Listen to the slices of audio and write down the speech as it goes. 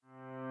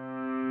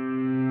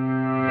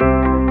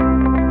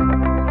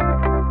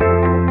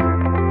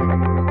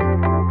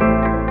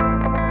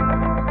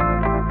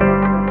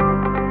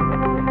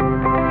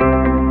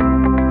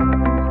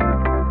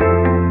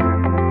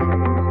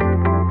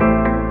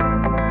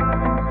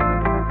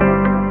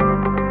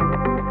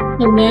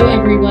Hello,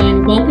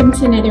 everyone. Welcome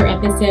to another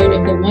episode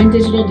of the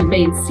OneDigital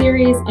Debate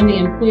series on the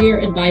Employer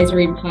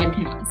Advisory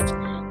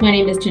Podcast. My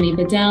name is Jenny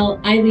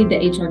Bedell. I lead the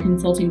HR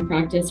consulting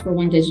practice for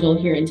OneDigital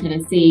here in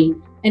Tennessee,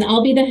 and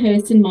I'll be the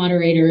host and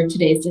moderator of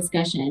today's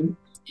discussion.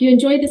 If you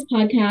enjoyed this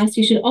podcast,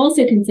 you should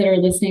also consider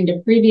listening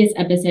to previous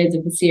episodes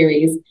of the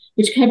series,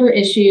 which cover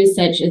issues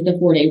such as the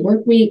 4-day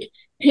work week,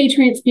 pay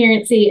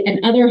transparency,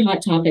 and other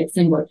hot topics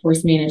in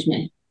workforce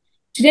management.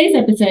 Today's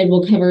episode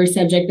will cover a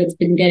subject that's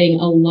been getting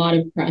a lot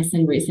of press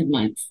in recent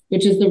months,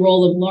 which is the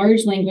role of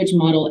large language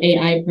model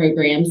AI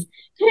programs,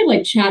 kind of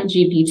like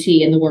ChatGPT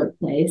in the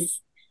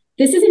workplace.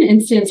 This is an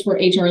instance where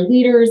HR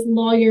leaders,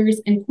 lawyers,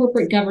 and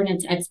corporate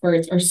governance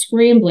experts are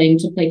scrambling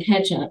to play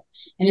catch up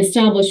and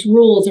establish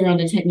rules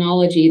around a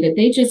technology that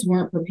they just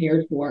weren't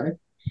prepared for.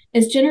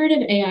 As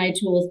generative AI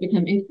tools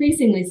become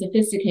increasingly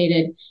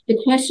sophisticated,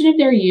 the question of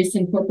their use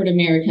in corporate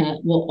America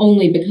will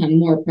only become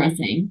more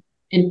pressing.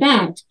 In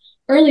fact,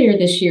 earlier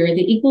this year,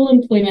 the Equal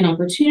Employment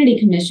Opportunity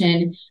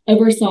Commission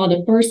oversaw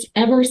the first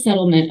ever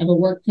settlement of a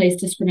workplace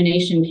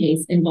discrimination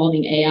case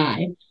involving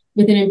AI,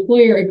 with an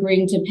employer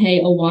agreeing to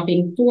pay a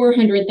whopping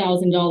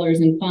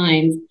 $400,000 in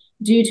fines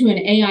due to an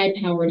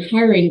AI-powered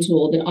hiring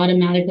tool that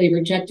automatically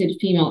rejected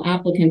female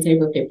applicants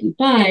over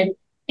 55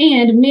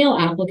 and male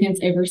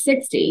applicants over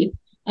 60.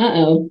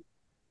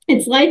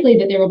 It's likely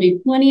that there will be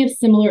plenty of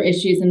similar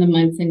issues in the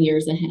months and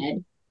years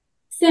ahead.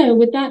 So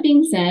with that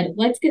being said,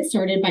 let's get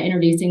started by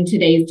introducing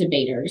today's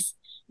debaters.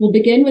 We'll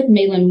begin with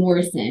Malin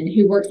Morrison,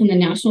 who works on the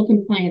National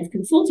Compliance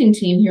Consulting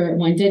team here at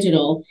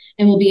OneDigital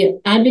and will be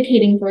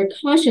advocating for a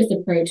cautious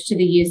approach to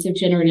the use of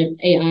generative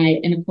AI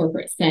in a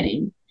corporate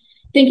setting.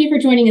 Thank you for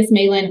joining us,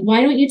 Malin.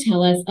 Why don't you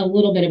tell us a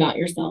little bit about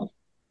yourself?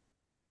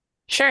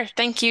 Sure.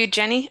 Thank you,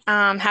 Jenny.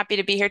 I'm happy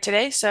to be here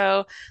today.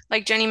 So,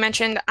 like Jenny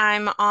mentioned,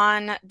 I'm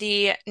on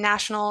the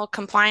national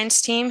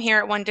compliance team here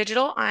at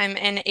OneDigital. I'm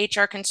an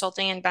HR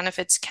consulting and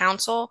benefits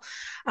counsel,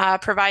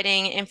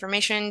 providing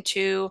information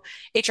to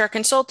HR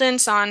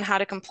consultants on how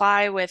to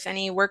comply with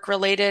any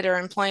work-related or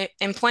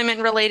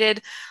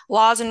employment-related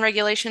laws and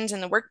regulations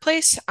in the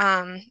workplace.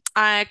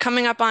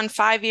 Coming up on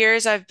 5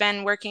 years, I've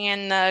been working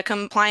in the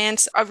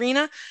compliance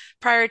arena.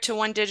 Prior to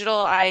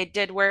OneDigital, I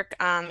did work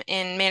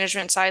in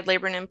management side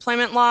labor and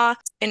employment law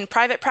in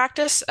private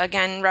practice,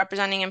 again,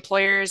 representing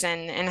employers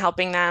and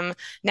helping them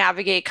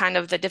navigate kind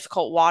of the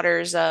difficult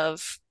waters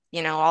of,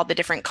 all the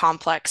different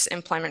complex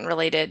employment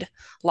related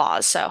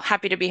laws. So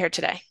happy to be here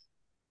today.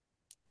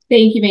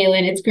 Thank you,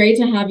 Malin. It's great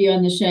to have you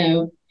on the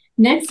show.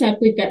 Next up,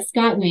 we've got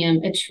Scott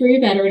Wham, a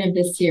true veteran of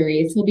this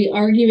series, who'll be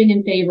arguing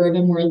in favor of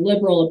a more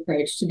liberal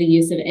approach to the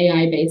use of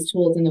AI-based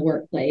tools in the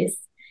workplace.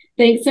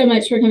 Thanks so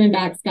much for coming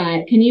back,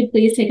 Scott. Can you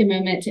please take a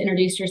moment to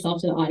introduce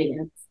yourself to the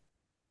audience?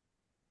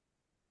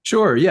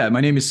 Sure. Yeah. My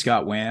name is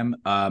Scott Wham.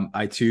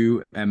 I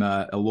too am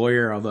a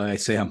lawyer, although I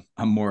say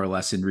I'm more or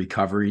less in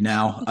recovery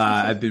now.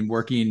 I've been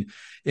working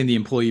in the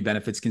employee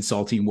benefits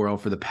consulting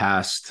world for the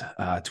past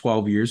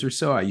 12 years or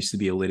so. I used to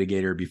be a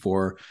litigator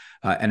before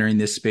entering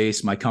this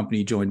space. My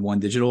company joined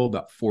OneDigital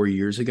about 4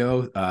 years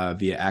ago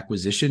via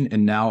acquisition,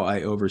 and now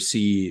I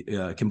oversee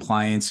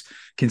compliance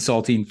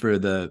consulting for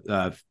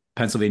the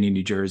Pennsylvania,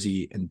 New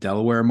Jersey, and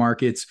Delaware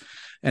markets.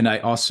 And I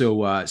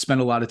also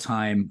spend a lot of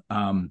time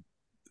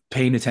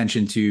paying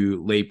attention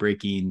to late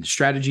breaking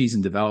strategies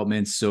and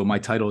developments. So my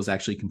title is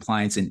actually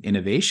compliance and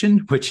innovation,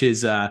 which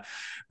is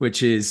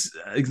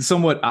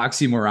somewhat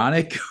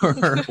oxymoronic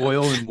or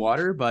oil and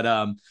water. But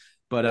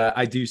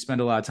I do spend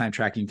a lot of time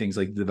tracking things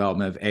like the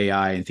development of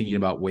AI and thinking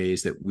about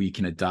ways that we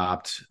can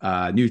adopt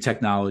new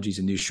technologies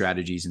and new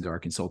strategies into our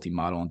consulting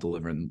model and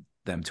deliver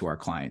them to our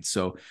clients.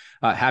 So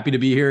happy to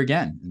be here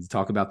again and to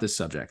talk about this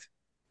subject.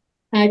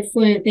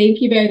 Excellent. Thank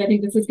you both. I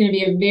think this is going to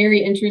be a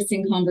very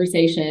interesting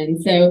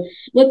conversation. So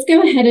let's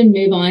go ahead and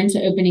move on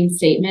to opening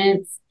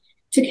statements.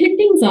 To kick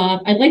things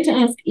off, I'd like to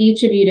ask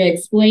each of you to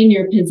explain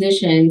your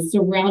positions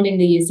surrounding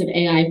the use of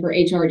AI for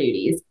HR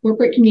duties,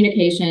 corporate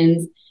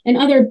communications, and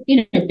other,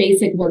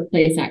 basic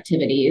workplace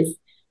activities.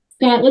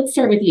 Scott, let's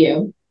start with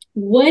you.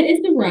 What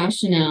is the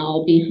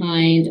rationale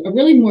behind a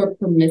really more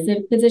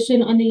permissive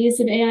position on the use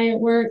of AI at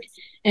work?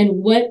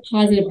 And what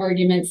positive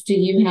arguments do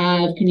you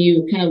have? Can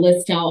you kind of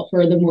list out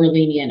for the more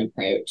lenient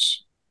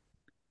approach?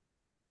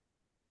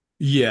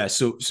 Yeah,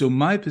 so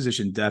my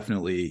position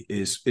definitely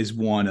is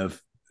one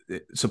of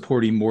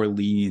supporting more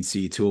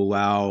leniency to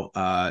allow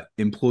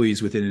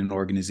employees within an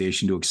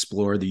organization to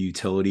explore the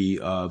utility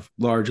of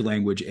large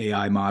language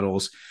AI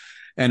models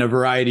and a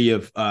variety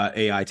of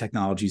AI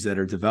technologies that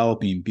are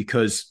developing,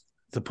 because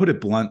to put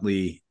it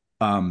bluntly,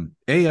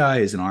 AI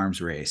is an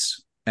arms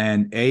race,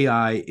 and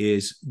AI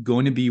is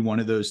going to be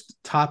one of those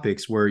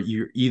topics where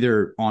you're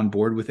either on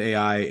board with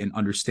AI and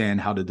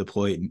understand how to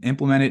deploy it and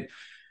implement it,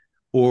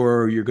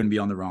 or you're going to be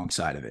on the wrong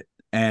side of it.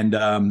 And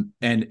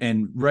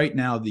right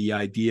now, the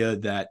idea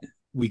that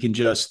we can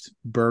just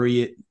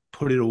bury it,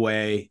 put it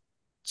away,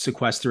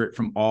 sequester it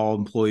from all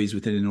employees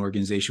within an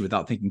organization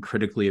without thinking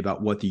critically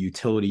about what the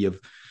utility of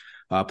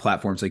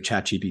platforms like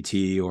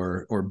ChatGPT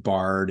or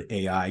Bard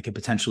AI could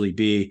potentially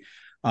be,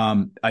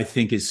 I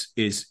think is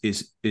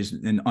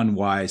an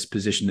unwise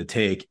position to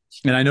take.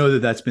 And I know that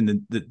that's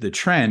been the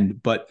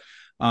trend, but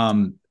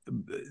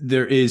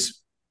there is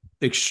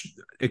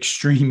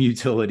extreme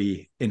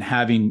utility in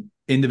having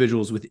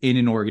individuals within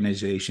an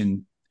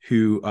organization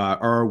who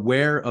are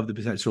aware of the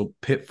potential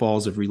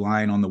pitfalls of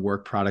relying on the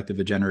work product of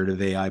a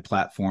generative AI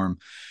platform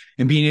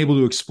and being able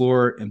to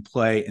explore and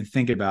play and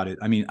think about it.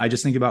 I mean, I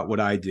just think about what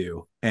I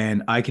do,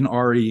 and I can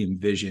already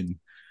envision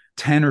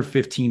 10 or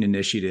 15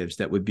 initiatives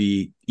that would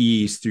be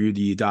eased through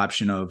the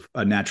adoption of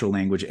a natural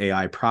language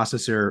AI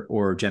processor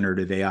or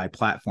generative AI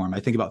platform. I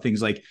think about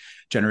things like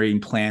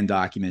generating plan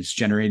documents,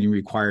 generating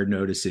required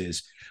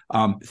notices,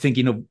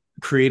 thinking of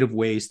creative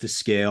ways to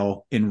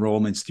scale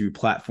enrollments through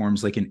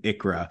platforms like an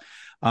ICRA.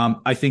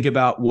 I think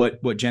about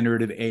what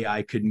generative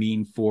AI could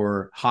mean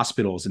for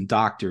hospitals and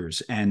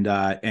doctors and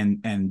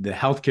the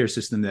healthcare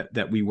system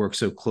that we work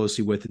so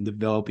closely with in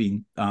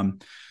developing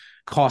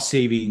cost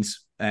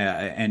savings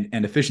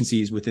and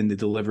efficiencies within the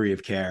delivery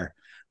of care.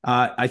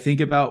 I think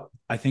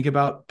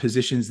about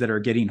positions that are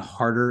getting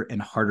harder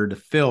and harder to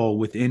fill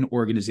within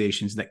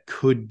organizations that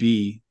could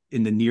be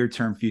in the near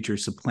term future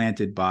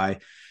supplanted by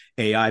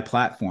AI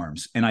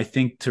platforms. And I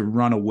think to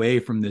run away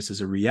from this as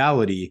a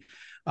reality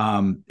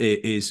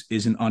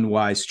is an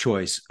unwise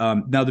choice.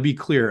 Now, to be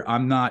clear,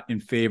 I'm not in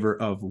favor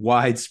of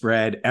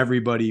widespread,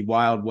 everybody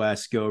Wild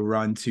West go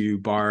run to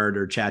Bard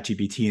or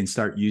ChatGPT and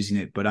start using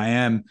it, but I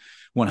am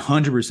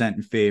 100%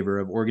 in favor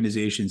of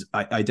organizations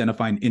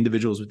identifying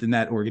individuals within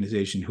that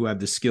organization who have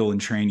the skill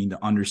and training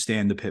to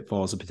understand the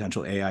pitfalls of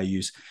potential AI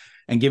use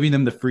and giving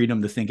them the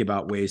freedom to think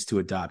about ways to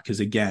adopt. Because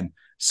again,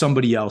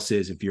 somebody else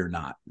is if you're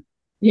not.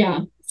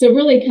 Yeah. So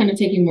really kind of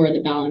taking more of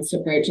the balanced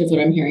approach is what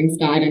I'm hearing,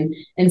 Scott,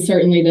 and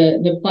certainly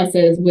the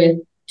pluses with,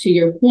 to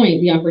your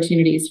point, the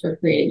opportunities for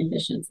creating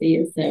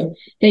efficiencies. So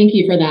thank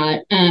you for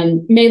that.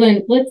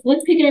 Malin,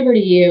 let's kick it over to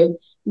you.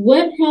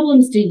 What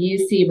problems do you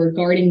see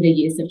regarding the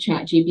use of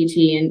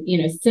ChatGPT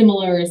and,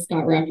 similar, as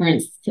Scott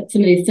referenced,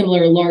 some of these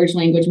similar large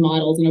language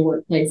models in a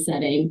workplace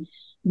setting?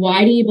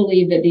 Why do you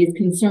believe that these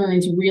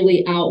concerns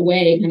really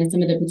outweigh kind of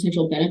some of the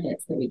potential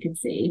benefits that we could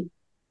see?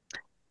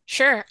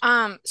 Sure.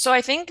 So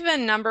I think the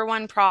number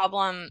one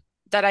problem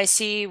that I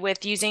see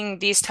with using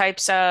these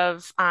types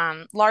of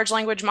large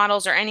language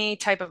models or any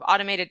type of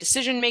automated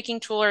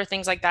decision-making tool or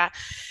things like that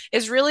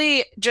is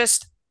really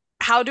just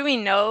how do we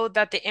know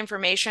that the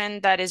information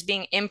that is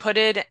being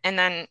inputted and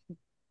then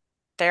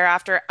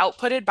thereafter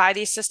outputted by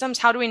these systems,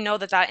 how do we know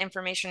that that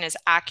information is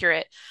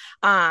accurate?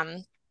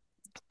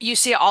 You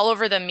see it all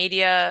over the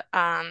media.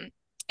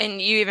 And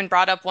you even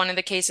brought up one of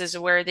the cases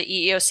where the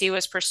EEOC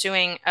was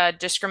pursuing a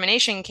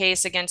discrimination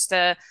case against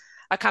a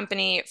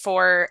company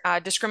for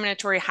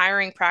discriminatory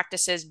hiring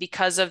practices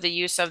because of the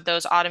use of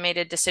those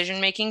automated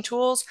decision-making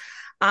tools.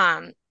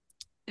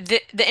 The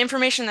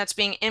information that's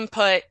being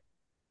the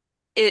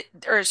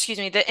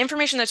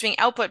information that's being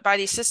output by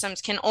these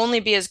systems can only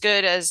be as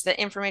good as the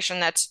information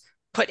that's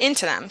put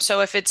into them. So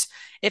if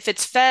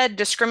it's fed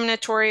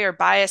discriminatory or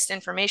biased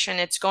information,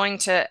 it's going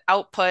to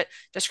output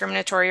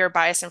discriminatory or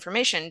biased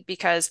information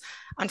because,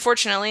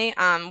 unfortunately,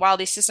 while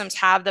these systems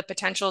have the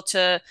potential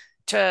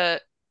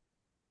to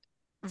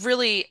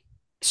really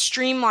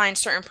streamline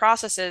certain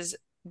processes,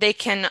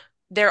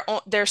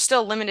 they're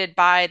still limited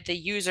by the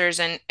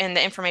users and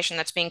the information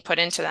that's being put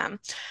into them.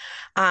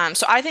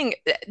 So I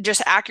think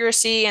just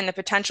accuracy and the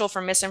potential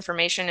for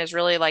misinformation is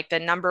really like the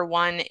number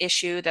one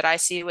issue that I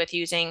see with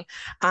using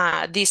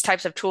these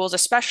types of tools,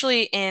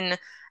 especially in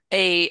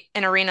an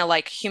arena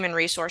like human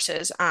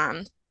resources,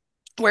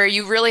 where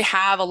you really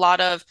have a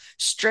lot of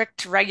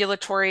strict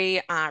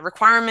regulatory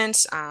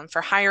requirements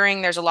for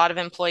hiring. There's a lot of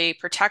employee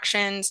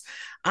protections,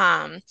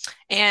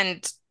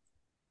 and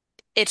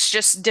it's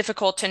just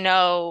difficult to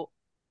know,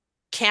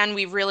 can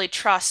we really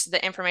trust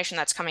the information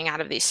that's coming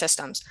out of these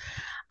systems?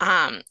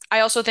 I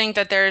also think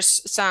that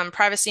there's some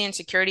privacy and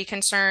security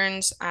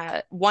concerns.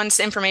 Once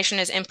information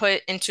is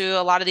input into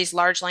a lot of these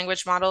large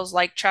language models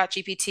like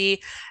ChatGPT,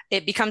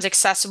 it becomes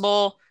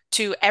accessible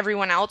to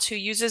everyone else who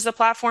uses the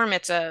platform.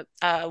 It's a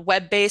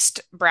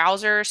web-based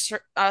browser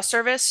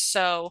service.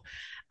 So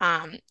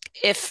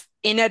if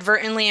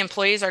inadvertently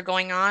employees are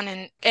going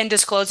on and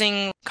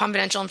disclosing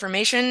confidential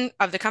information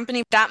of the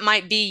company, that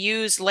might be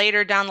used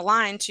later down the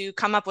line to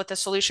come up with a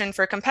solution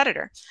for a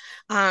competitor.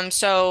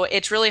 So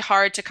it's really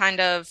hard to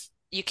kind of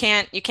you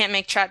can't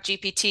make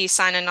ChatGPT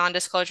sign a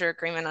non-disclosure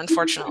agreement,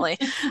 unfortunately.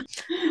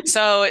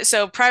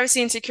 So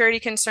privacy and security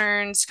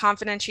concerns,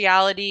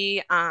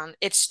 confidentiality,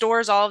 it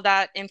stores all of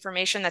that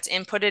information that's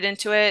inputted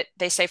into it.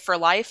 They say for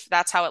life,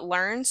 that's how it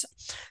learns.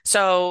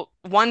 So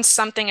once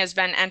something has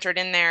been entered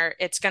in there,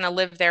 it's going to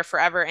live there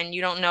forever, and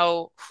you don't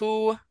know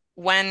who,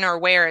 when, or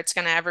where it's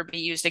going to ever be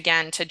used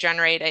again to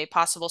generate a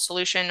possible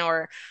solution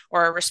or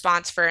a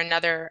response for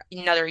another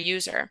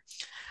user.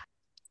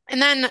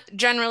 And then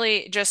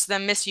generally just the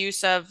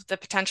misuse of the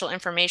potential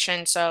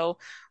information. So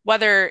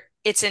whether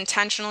it's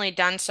intentionally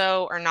done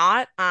so or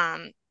not,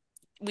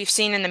 we've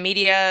seen in the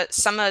media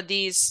some of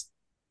these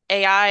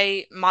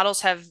AI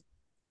models have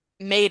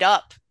made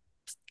up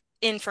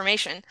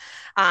information.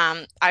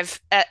 As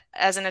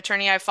an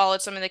attorney, I've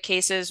followed some of the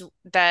cases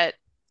that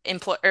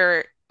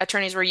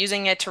attorneys were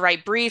using it to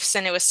write briefs,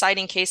 and it was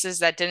citing cases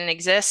that didn't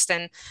exist,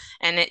 and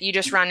you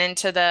just run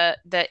into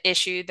the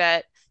issue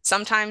that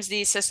sometimes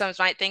these systems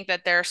might think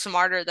that they're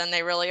smarter than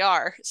they really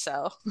are.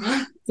 So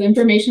yeah, it's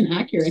information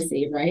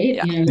accuracy, right?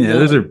 yeah, yeah,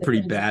 those are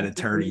pretty bad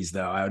attorneys,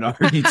 though. I would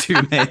argue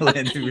too,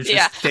 Malin, who was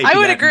yeah, just taking I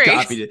would that agree.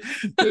 and copied it.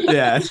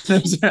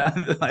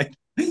 Yeah, like,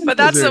 But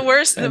that's the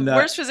worst, and,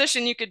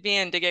 position you could be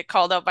in, to get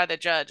called out by the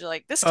judge.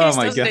 Like, this oh case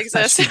my doesn't gosh,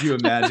 exist. could you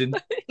imagine?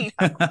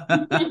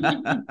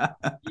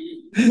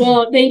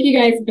 Well, thank you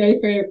guys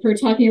both for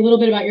talking a little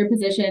bit about your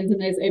positions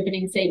and those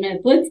opening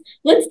statements.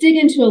 Let's dig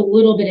into a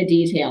little bit of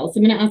detail. So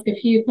I'm going to ask a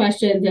few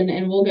questions,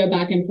 and we'll go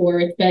back and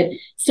forth. But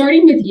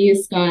starting with you,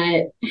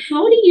 Scott,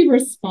 how do you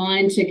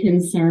respond to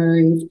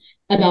concerns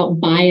about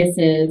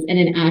biases and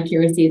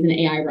inaccuracies in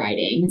AI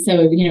writing?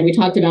 So, we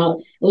talked about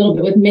a little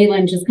bit with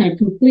Malin just kind of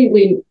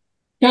completely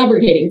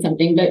fabricating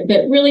something, but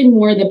really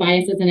more the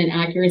biases and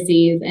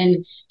inaccuracies.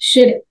 And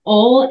should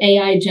all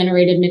AI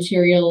generated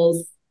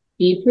materials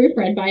be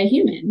proofread by a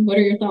human? What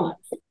are your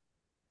thoughts?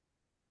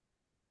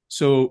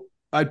 So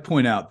I'd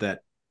point out that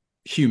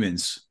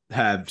humans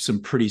have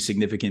some pretty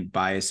significant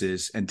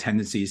biases and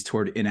tendencies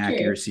toward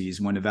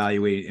inaccuracies when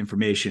evaluating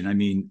information. I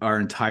mean,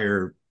 our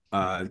entire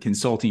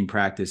consulting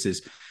practice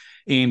is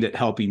aimed at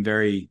helping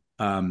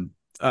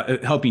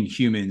helping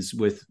humans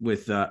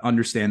with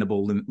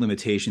understandable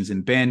limitations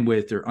in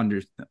bandwidth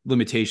or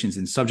limitations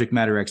in subject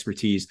matter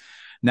expertise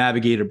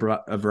navigate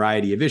a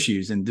variety of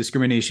issues. And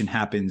discrimination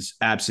happens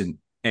absent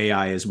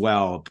AI as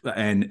well.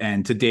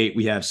 And to date,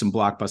 we have some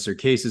blockbuster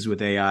cases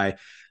with AI,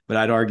 but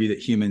I'd argue that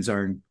humans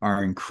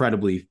are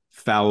incredibly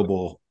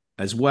fallible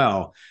as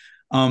well.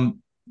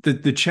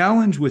 The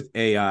challenge with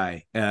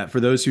AI, for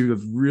those who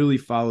have really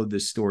followed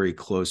this story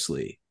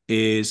closely,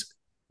 is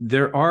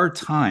there are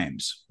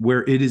times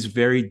where it is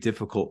very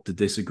difficult to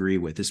disagree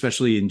with,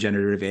 especially in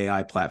generative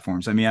AI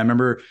platforms. I mean, I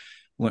remember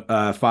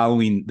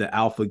following the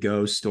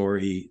AlphaGo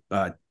story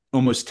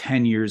almost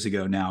 10 years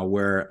ago now,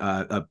 where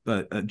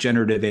a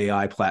generative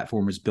AI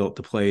platform was built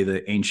to play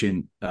the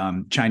ancient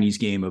Chinese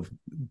game of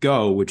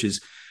Go, which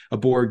is a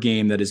board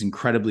game that is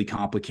incredibly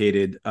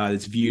complicated.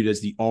 It's viewed as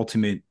the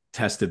ultimate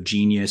test of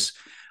genius.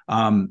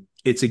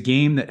 It's a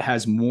game that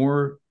has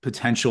more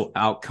potential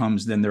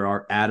outcomes than there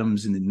are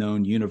atoms in the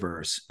known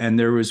universe. And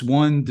there was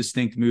one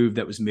distinct move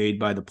that was made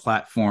by the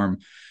platform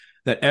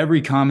that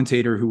every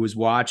commentator who was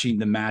watching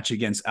the match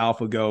against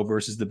AlphaGo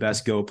versus the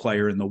best Go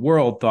player in the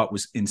world thought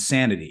was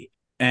insanity.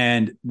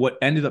 And what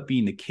ended up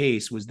being the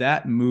case was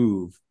that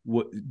move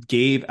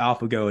gave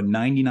AlphaGo a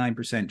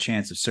 99%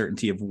 chance of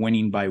certainty of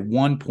winning by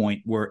 1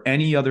 point, where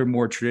any other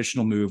more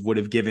traditional move would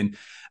have given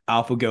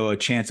AlphaGo a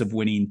chance of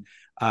winning,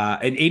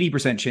 an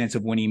 80% chance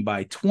of winning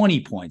by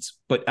 20 points.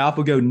 But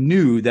AlphaGo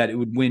knew that it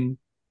would win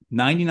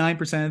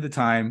 99% of the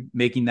time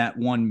making that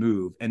one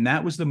move. And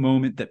that was the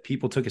moment that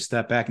people took a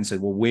step back and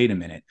said, well, wait a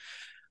minute.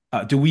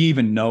 Do we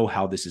even know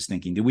how this is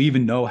thinking? Do we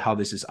even know how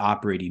this is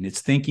operating? It's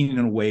thinking in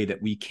a way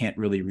that we can't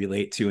really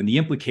relate to. And the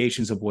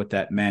implications of what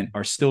that meant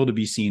are still to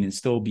be seen and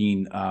still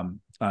being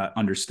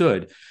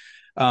understood.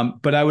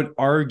 But I would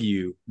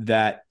argue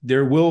that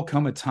there will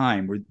come a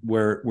time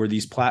where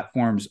these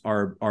platforms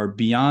are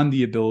beyond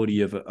the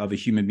ability of a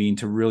human being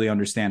to really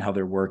understand how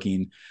they're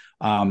working.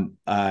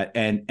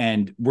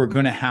 And we're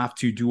going to have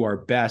to do our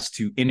best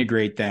to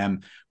integrate them,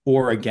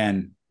 or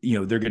again,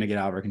 they're going to get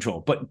out of our control.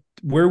 But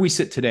where we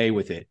sit today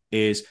with it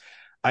is,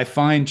 I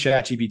find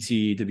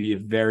ChatGPT to be a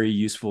very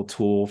useful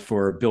tool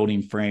for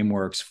building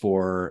frameworks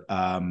for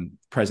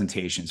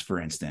presentations, for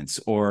instance,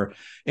 or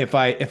if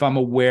I'm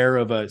aware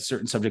of a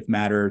certain subject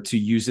matter, to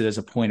use it as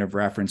a point of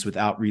reference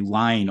without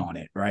relying on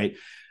it, right?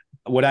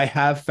 What I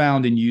have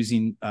found in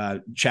using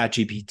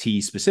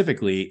ChatGPT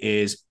specifically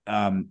is,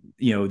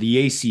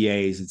 the ACA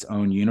is its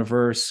own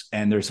universe,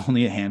 and there's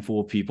only a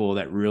handful of people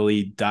that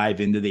really dive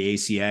into the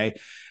ACA.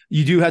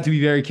 You do have to be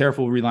very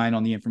careful relying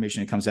on the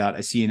information that comes out.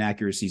 I see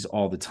inaccuracies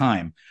all the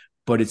time,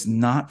 but it's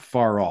not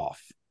far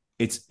off.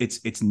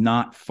 It's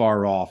not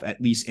far off, at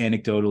least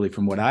anecdotally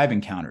from what I've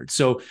encountered.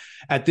 So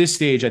at this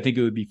stage, I think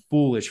it would be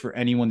foolish for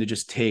anyone to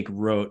just take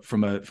rote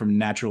from a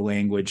natural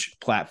language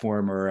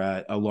platform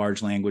or a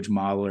large language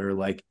modeler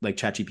like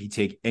ChatGPT,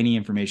 take any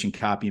information,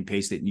 copy and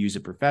paste it, and use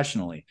it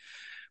professionally.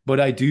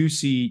 But I do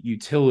see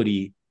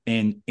utility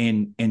in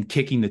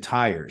kicking the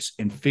tires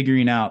and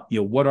figuring out,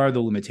 what are the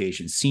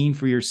limitations, seeing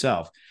for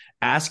yourself,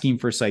 asking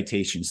for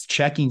citations,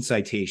 checking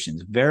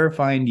citations,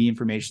 verifying the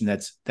information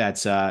that's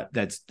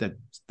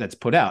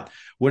put out.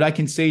 What I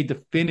can say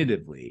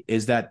definitively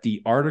is that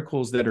the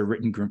articles that are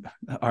written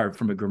are,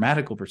 from a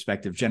grammatical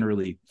perspective,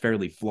 generally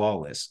fairly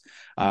flawless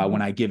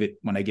when I give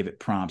it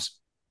prompts.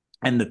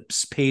 And the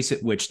pace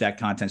at which that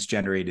content's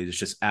generated is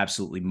just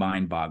absolutely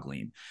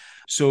mind-boggling.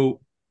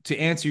 So to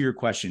answer your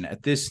question,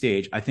 at this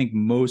stage, I think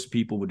most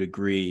people would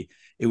agree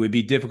it would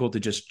be difficult to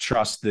just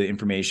trust the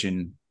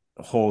information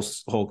whole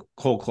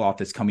cloth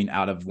that's coming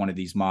out of one of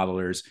these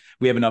modelers.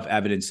 We have enough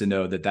evidence to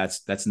know that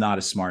that's not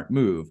a smart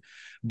move.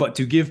 but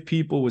to give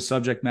people with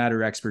subject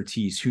matter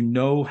expertise who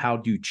know how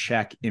to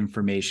check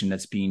information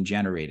that's being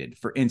generated.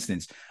 For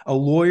instance, a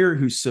lawyer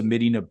who's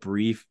submitting a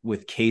brief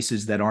with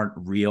cases that aren't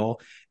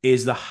real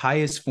is the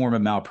highest form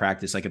of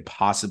malpractice I could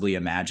possibly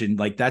imagine.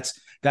 Like that's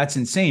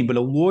insane. But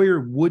a lawyer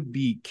would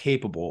be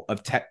capable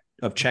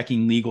of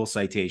checking legal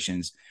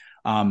citations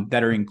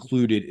that are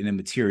included in a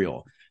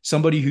material.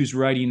 Somebody who's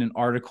writing an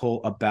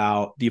article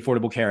about the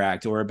Affordable Care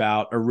Act or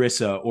about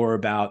ERISA or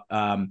about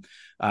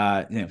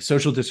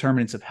social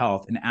determinants of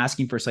health and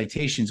asking for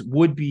citations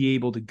would be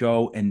able to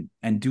go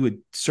and do a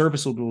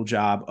serviceable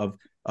job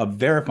of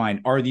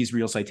verifying, are these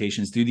real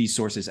citations? Do these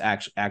sources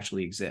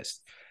actually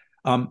exist?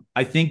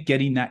 I think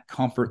getting that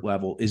comfort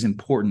level is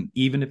important,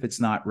 even if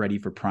it's not ready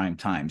for prime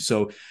time.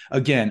 So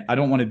again, I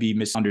don't want to be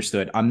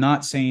misunderstood. I'm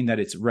not saying that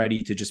it's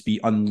ready to just be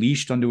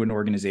unleashed onto an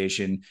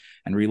organization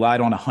and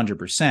relied on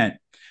 100%.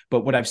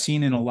 But what I've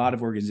seen in a lot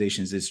of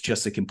organizations is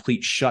just a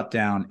complete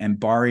shutdown and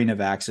barring of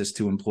access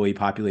to employee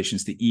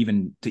populations to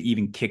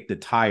even kick the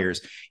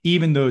tires.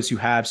 Even those who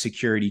have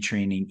security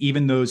training,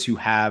 even those who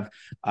have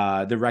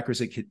the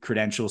requisite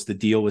credentials to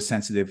deal with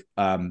sensitive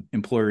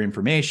employer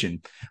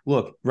information.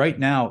 Look, right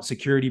now,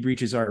 security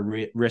breaches are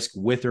a risk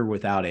with or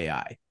without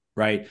AI.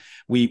 Right.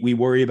 We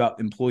worry about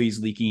employees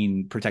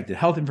leaking protected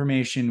health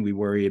information. We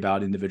worry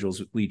about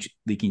individuals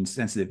leaking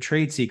sensitive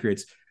trade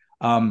secrets.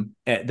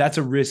 That's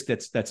a risk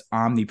that's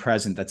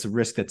omnipresent. That's a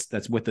risk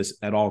that's with us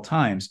at all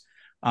times.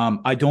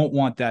 I don't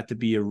want that to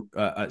be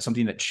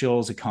something that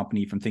chills a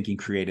company from thinking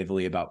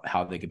creatively about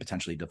how they could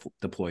potentially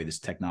deploy this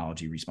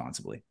technology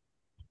responsibly.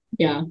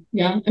 Yeah.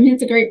 I mean,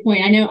 it's a great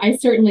point. I know I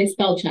certainly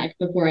spell check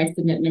before I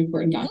submit an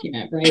important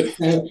document, right?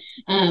 So,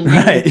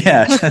 right.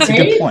 Yeah, that's a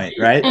good point,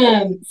 right?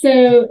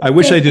 So I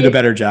wish I did a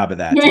better job of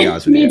that, to be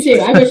honest with you. Me too.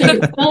 I wish I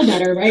could spell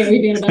better, right?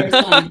 We'd be in a better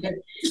spot.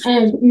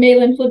 But,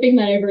 Malin, flipping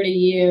that over to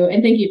you,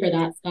 and thank you for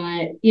that,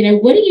 Scott.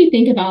 What do you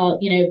think about,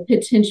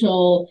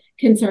 potential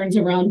concerns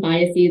around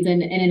biases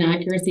and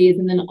inaccuracies,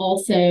 and then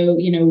also,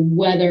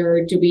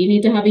 whether do we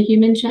need to have a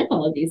human check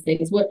all of these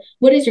things?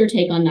 What is your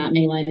take on that,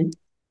 Malin?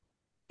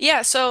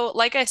 Yeah, so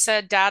like I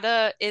said,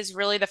 data is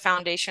really the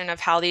foundation of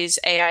how these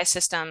AI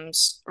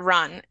systems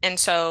run. And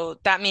so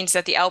that means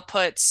that the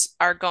outputs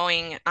are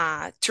going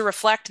to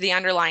reflect the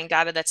underlying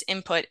data that's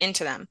input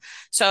into them.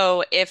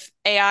 So if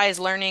AI is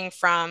learning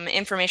from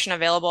information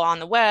available on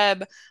the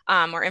web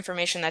or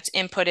information that's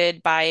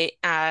inputted by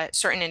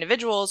certain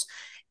individuals,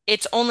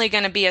 it's only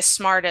going to be as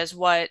smart as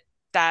what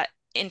that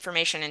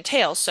information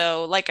entails.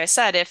 So like I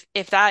said,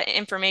 if that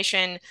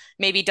information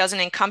maybe doesn't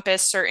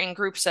encompass certain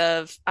groups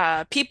of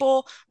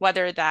people,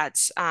 whether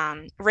that's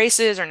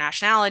races or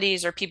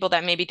nationalities or people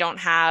that maybe don't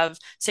have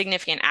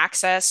significant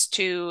access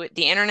to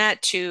the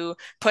internet to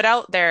put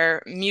out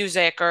their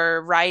music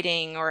or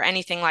writing or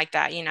anything like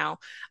that,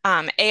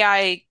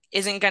 AI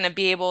isn't going to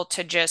be able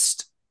to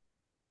just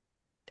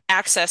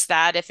access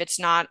that if it's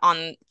not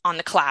on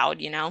the cloud,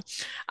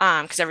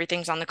 because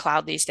everything's on the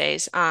cloud these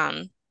days.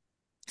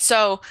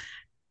 So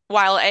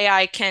while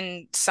AI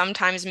can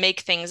sometimes make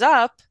things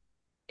up,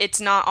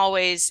 it's not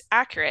always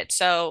accurate.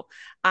 So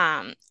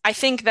I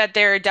think that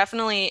there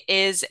definitely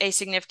is a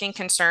significant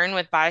concern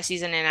with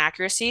biases and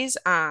inaccuracies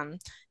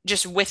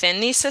just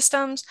within these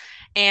systems.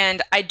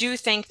 And I do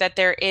think that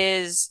there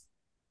is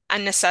a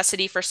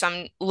necessity for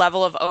some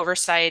level of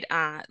oversight.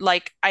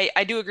 Like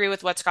I do agree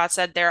with what Scott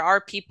said. There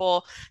are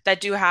people that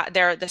do have,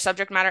 they're the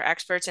subject matter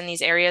experts in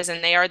these areas,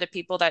 and they are the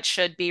people that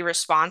should be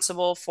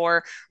responsible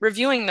for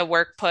reviewing the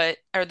work put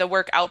or the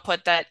work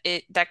output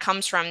that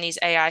comes from these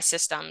AI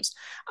systems.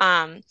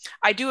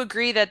 I do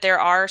agree that there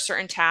are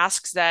certain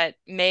tasks that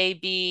may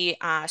be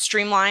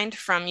streamlined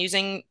from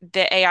using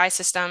the AI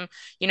system.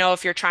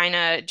 If you're trying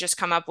to just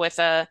come up with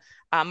a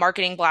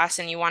marketing blast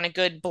and you want a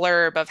good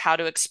blurb of how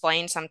to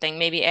explain something,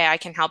 maybe AI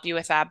can help you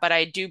with that. But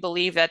I do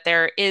believe that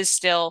there is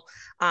still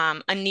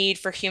a need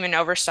for human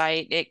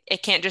oversight.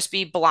 It can't just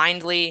be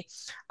blindly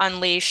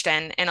unleashed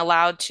and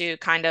allowed to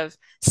kind of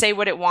say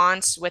what it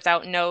wants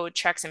without no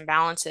checks and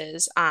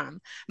balances.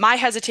 My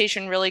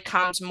hesitation really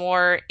comes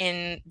more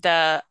in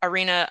the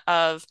arena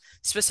of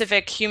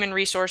specific human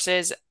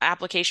resources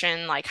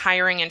application like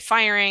hiring and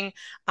firing.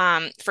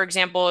 For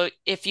example,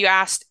 if you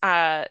asked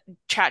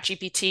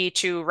ChatGPT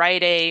to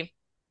write a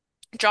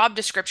job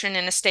description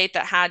in a state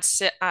that had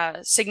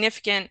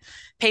significant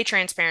pay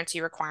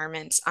transparency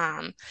requirements,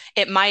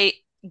 it might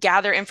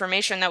gather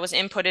information that was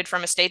inputted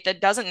from a state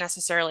that doesn't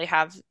necessarily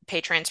have pay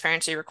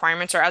transparency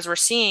requirements, or as we're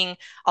seeing,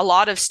 a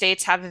lot of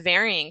states have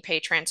varying pay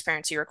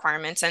transparency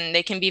requirements, and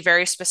they can be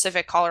very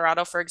specific.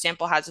 Colorado, for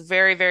example, has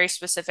very, very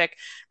specific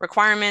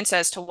requirements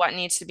as to what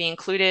needs to be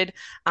included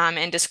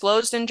and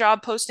disclosed in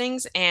job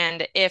postings.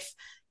 And if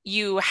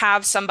you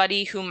have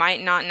somebody who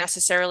might not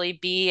necessarily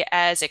be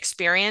as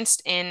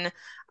experienced in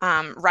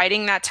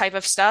writing that type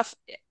of stuff,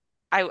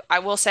 I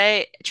will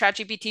say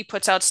ChatGPT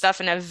puts out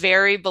stuff in a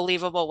very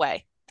believable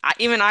way.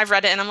 Even I've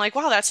read it and I'm like,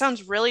 wow, that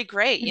sounds really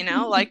great,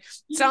 like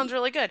sounds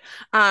really good.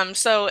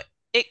 So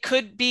it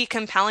could be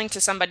compelling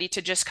to somebody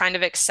to just kind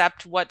of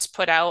accept what's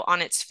put out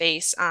on its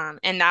face.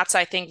 And that's,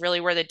 I think,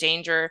 really where the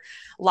danger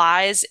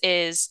lies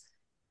is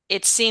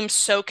it seems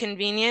so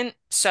convenient.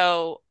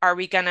 So are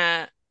we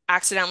gonna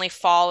accidentally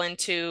fall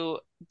into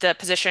the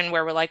position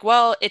where we're like,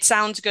 well, it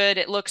sounds good,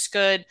 it looks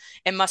good,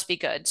 it must be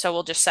good, so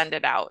we'll just send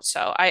it out.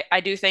 So I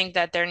do think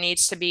that there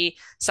needs to be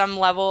some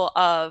level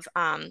of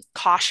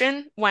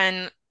caution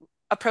when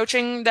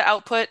approaching the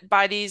output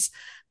by these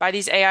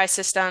AI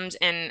systems,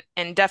 and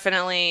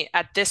definitely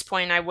at this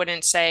point, I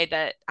wouldn't say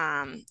that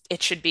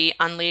it should be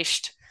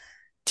unleashed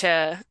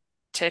to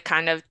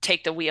kind of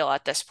take the wheel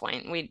at this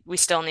point. We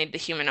still need the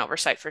human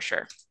oversight for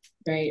sure.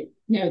 Right.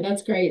 No,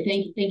 that's great.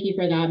 Thank you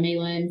for that,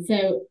 Malin.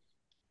 So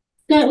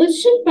Scott,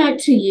 let's shift back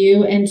to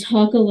you and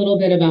talk a little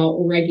bit about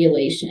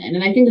regulation.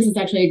 And I think this is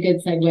actually a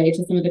good segue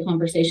to some of the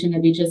conversation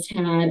that we just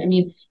had. I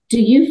mean,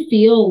 do you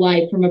feel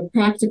like from a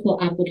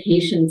practical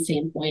application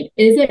standpoint,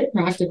 is it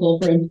practical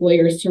for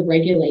employers to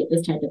regulate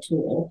this type of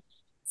tool?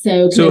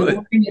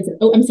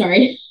 Oh, I'm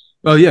sorry.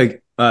 Oh yeah.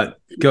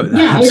 Go. Yeah,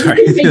 I I'm was just sorry.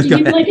 going to say, do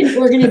you feel like an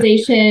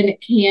organization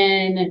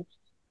can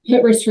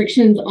put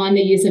restrictions on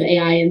the use of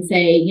AI and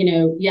say,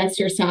 yes,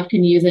 your staff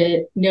can use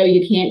it, no,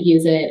 you can't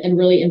use it, and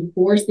really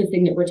enforce the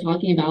thing that we're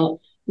talking about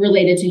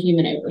related to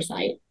human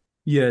oversight?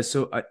 Yeah,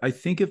 so I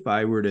think if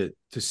I were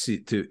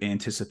to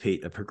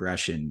anticipate a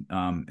progression,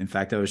 in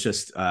fact, I was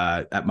just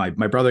at my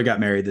brother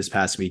got married this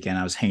past weekend.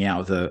 I was hanging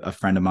out with a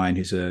friend of mine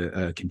who's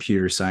a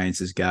computer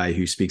sciences guy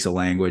who speaks a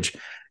language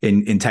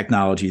in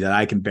technology that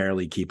I can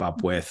barely keep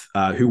up with,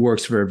 who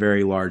works for a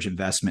very large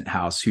investment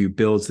house, who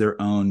builds their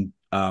own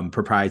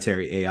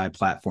proprietary AI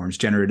platforms,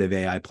 generative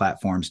AI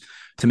platforms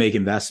to make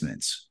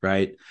investments,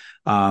 right?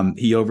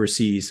 He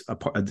oversees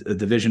a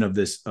division of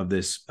this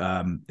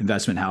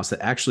investment house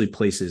that actually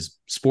places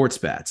sports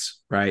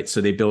bets, right?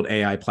 So they build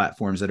AI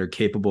platforms that are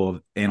capable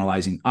of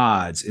analyzing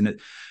odds.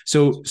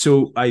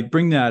 So I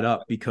bring that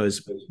up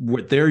because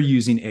what they're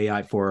using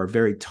AI for are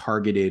very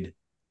targeted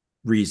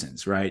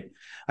reasons, right?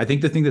 I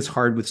think the thing that's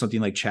hard with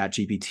something like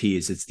ChatGPT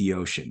is it's the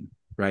ocean,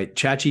 right?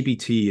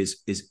 ChatGPT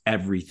is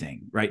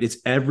everything, right? It's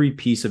every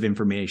piece of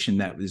information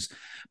that was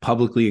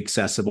publicly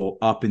accessible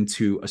up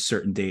into a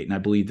certain date. And I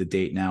believe the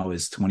date now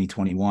is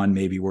 2021.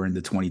 Maybe we're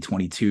into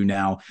 2022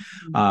 now.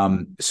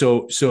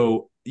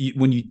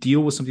 When you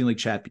deal with something like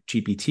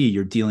ChatGPT,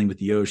 you're dealing with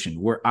the ocean.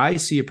 Where I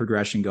see a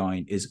progression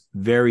going is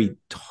very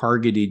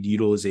targeted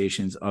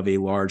utilizations of a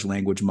large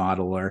language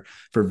modeler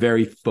for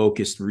very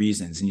focused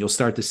reasons. And you'll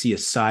start to see a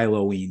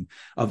siloing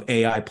of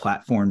AI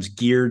platforms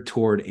geared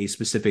toward a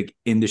specific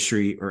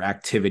industry or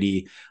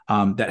activity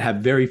that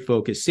have very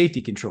focused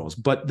safety controls.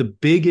 But the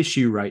big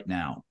issue right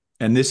now,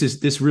 and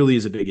this really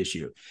is a big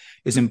issue,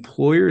 is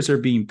employers are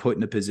being put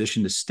in a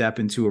position to step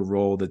into a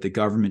role that the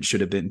government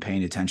should have been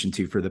paying attention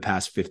to for the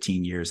past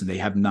 15 years, and they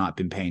have not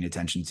been paying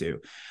attention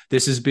to.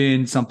 This has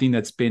been something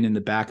that's been in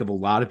the back of a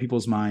lot of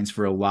people's minds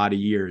for a lot of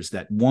years,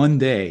 that one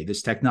day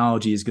this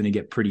technology is going to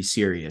get pretty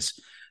serious,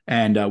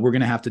 and we're going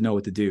to have to know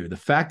what to do. The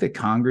fact that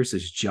Congress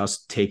is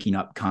just taking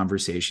up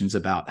conversations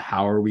about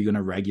how are we going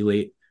to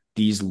regulate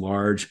these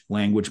large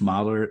language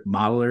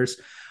modelers,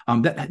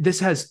 that this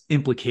has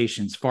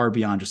implications far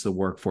beyond just the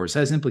workforce. It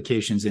has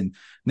implications in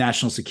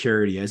national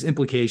security, it has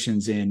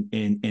implications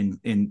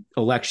in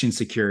election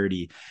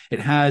security. It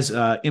has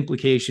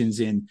implications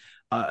in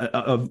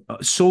of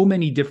so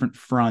many different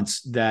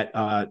fronts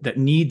that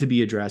need to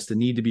be addressed and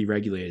need to be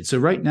regulated. So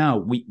right now,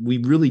 we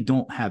really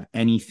don't have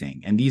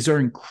anything, and these are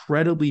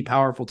incredibly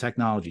powerful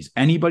technologies.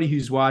 Anybody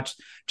who's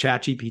watched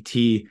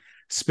ChatGPT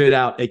spit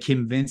out a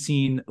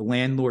convincing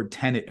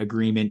landlord-tenant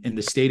agreement in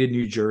the state of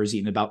New Jersey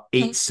in about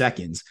 8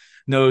 seconds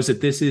knows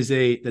that this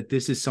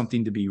is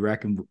something to be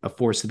a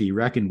force to be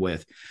reckoned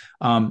with,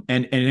 and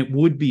it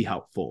would be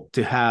helpful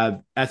to have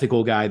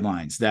ethical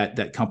guidelines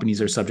that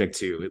companies are subject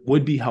to. It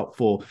would be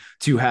helpful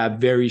to have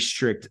very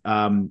strict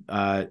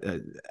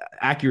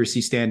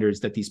accuracy standards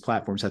that these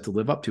platforms have to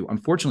live up to.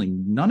 Unfortunately,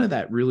 none of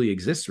that really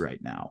exists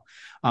right now.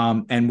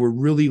 And we're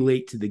really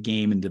late to the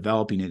game in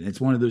developing it. And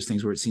it's one of those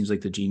things where it seems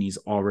like the genie's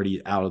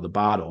already out of the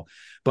bottle.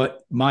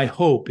 But my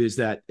hope is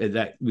that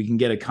we can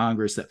get a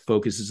Congress that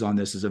focuses on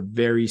this as a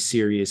very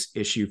serious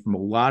issue from a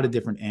lot of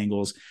different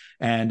angles.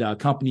 And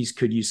companies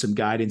could use some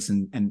guidance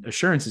and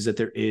assurances that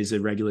there is a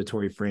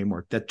regulatory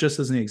framework that just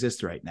doesn't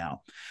exist right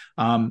now.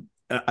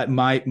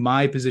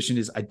 My position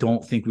is I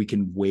don't think we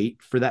can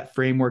wait for that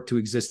framework to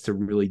exist to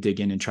really dig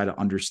in and try to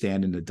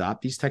understand and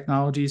adopt these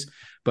technologies.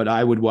 But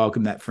I would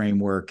welcome that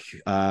framework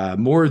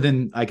more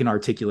than I can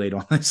articulate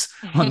on this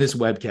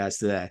webcast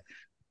today.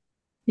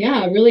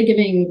 Yeah, really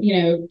giving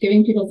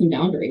people some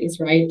boundaries,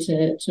 right,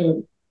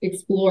 to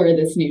explore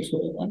this new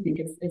tool. I think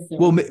is so.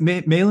 Well,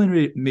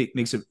 Malin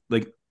makes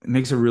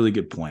a really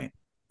good point.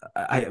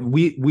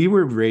 We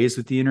were raised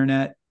with the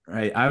internet.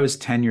 Right. I was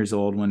 10 years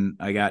old when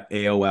I got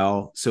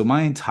AOL. So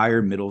my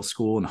entire middle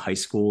school and high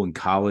school and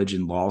college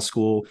and law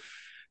school,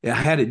 I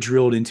had it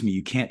drilled into me.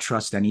 You can't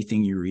trust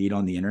anything you read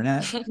on the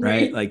internet.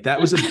 Right. Like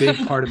that was a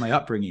big part of my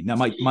upbringing. Now,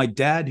 my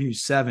dad,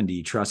 who's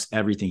 70, trusts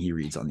everything he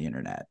reads on the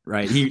internet.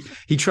 Right.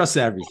 He trusts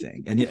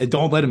everything. And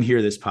don't let him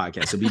hear this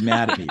podcast. He'll be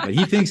mad at me. But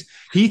he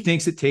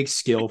thinks it takes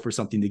skill for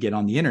something to get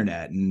on the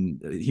internet.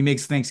 And he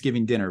makes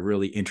Thanksgiving dinner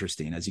really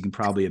interesting, as you can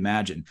probably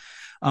imagine.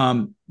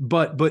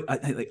 but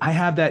I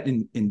have that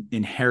in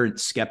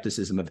inherent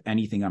skepticism of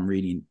anything I'm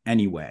reading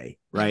anyway,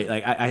 right?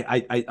 Like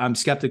I'm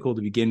skeptical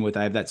to begin with.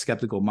 I have that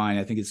skeptical mind.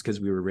 I think it's because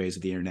we were raised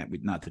with the internet,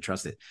 not to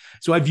trust it.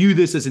 So I view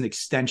this as an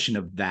extension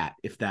of that,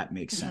 if that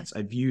makes sense.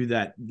 I view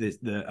that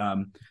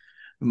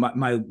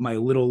my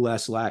little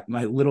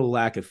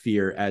lack of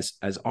fear as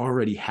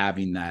already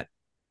having that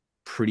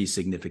pretty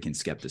significant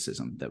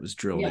skepticism that was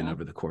drilled in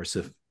over the course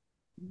of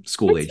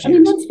school age years. I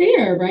mean, that's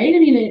fair, right? I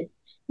mean,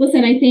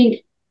 listen, I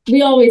think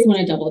we always want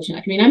to double check.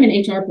 I mean, I'm an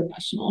HR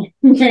professional,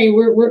 right?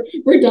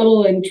 We're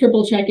double and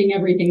triple checking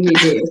everything we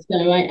do.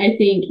 So I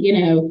think,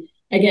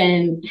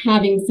 again,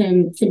 having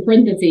some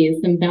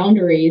parentheses, some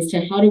boundaries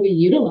to how do we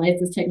utilize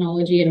this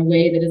technology in a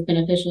way that is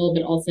beneficial,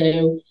 but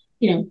also,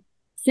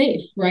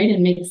 safe, right?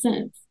 And makes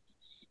sense.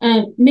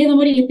 Malin,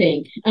 what do you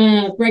think?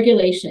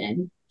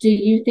 Regulation. Do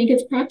you think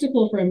it's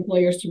practical for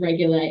employers to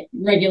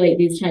regulate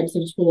these types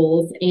of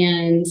tools?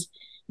 And,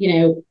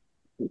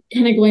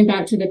 kind of going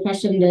back to the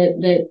question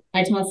that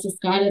I tossed to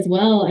Scott as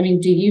well. I mean,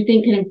 do you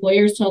think can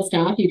employers tell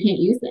staff you can't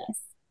use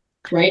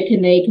this? Right?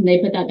 Can they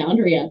put that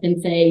boundary up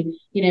and say,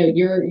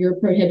 you're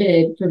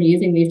prohibited from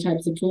using these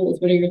types of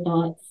tools? What are your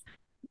thoughts?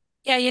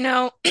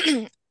 Yeah,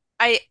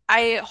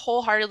 I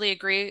wholeheartedly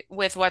agree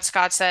with what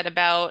Scott said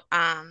about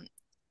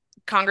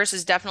Congress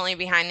is definitely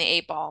behind the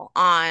eight ball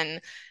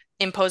on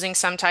imposing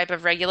some type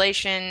of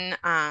regulation,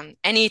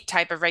 any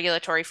type of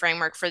regulatory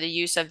framework for the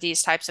use of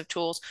these types of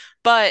tools.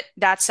 But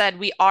that said,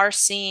 we are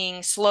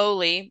seeing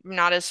slowly,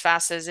 not as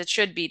fast as it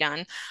should be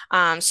done,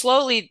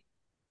 slowly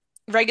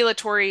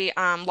regulatory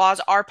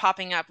laws are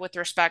popping up with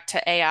respect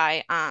to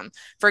AI.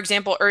 For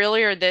example,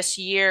 earlier this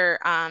year,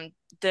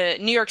 the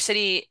New York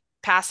City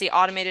passed the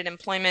Automated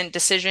Employment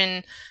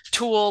Decision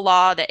Tool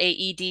Law, the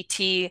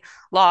AEDT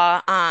law,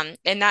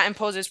 and that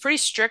imposes pretty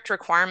strict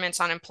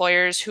requirements on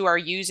employers who are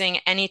using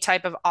any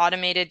type of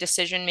automated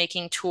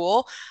decision-making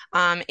tool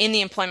in the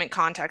employment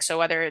context. So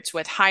whether it's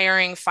with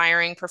hiring,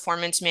 firing,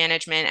 performance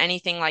management,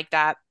 anything like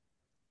that.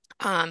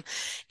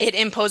 It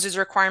imposes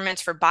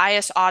requirements for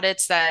bias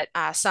audits that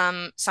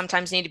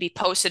sometimes need to be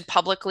posted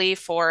publicly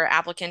for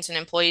applicants and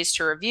employees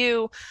to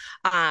review.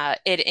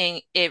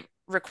 It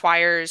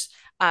requires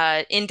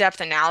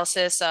in-depth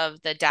analysis of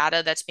the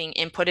data that's being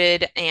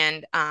inputted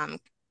and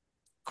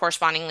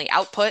correspondingly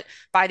output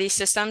by these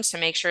systems to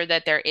make sure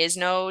that there is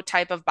no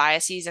type of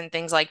biases and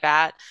things like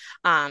that.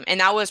 And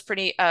that was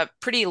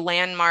pretty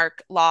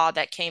landmark law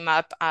that came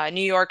up.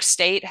 New York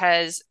State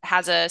has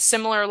a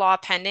similar law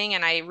pending,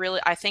 and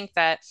I think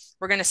that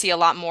we're going to see a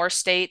lot more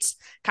states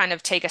kind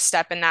of take a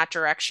step in that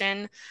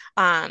direction.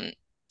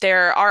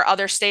 There are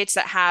other states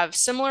that have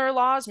similar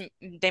laws.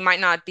 They might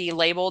not be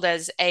labeled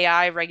as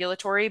AI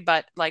regulatory,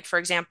 but like, for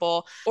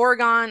example,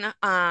 Oregon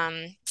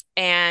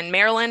and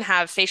Maryland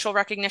have facial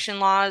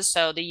recognition laws.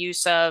 So the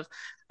use of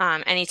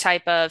any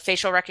type of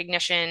facial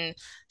recognition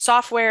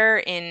software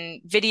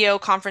in video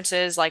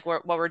conferences, like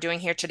what we're doing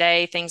here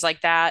today, things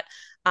like that.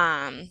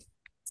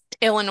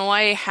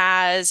 Illinois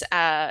has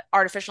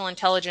Artificial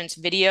Intelligence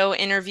Video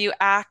Interview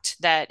Act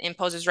that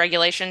imposes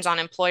regulations on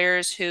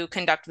employers who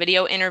conduct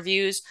video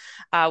interviews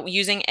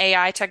using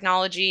AI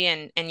technology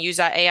and use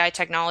that AI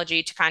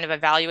technology to kind of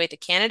evaluate the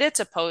candidates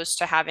opposed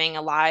to having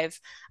a live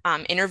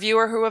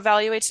interviewer who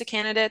evaluates the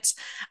candidates.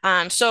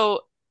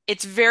 So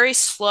it's very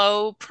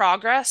slow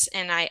progress,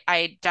 and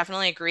I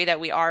definitely agree that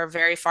we are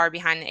very far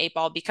behind the eight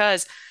ball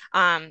because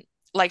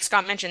like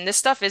Scott mentioned, this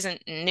stuff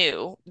isn't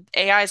new.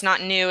 AI is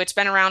not new. It's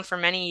been around for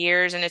many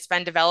years and it's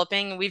been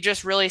developing. We've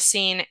just really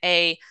seen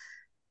a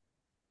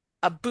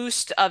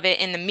boost of it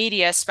in the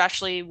media,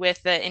 especially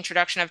with the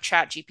introduction of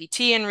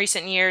ChatGPT in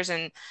recent years,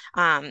 and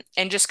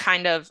just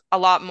kind of a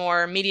lot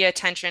more media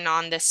attention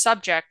on this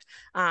subject.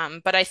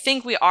 But I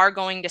think we are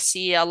going to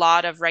see a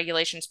lot of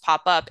regulations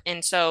pop up.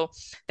 And so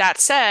that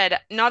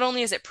said, not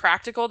only is it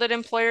practical that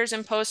employers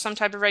impose some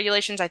type of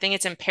regulations, I think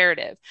it's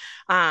imperative.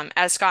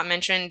 As Scott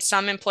mentioned,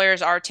 some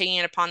employers are taking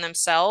it upon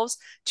themselves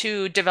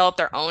to develop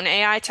their own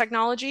AI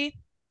technology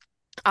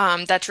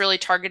that's really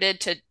targeted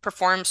to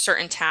perform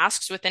certain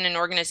tasks within an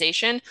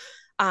organization.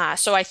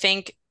 So I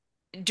think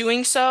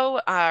doing so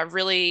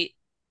really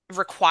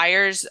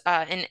requires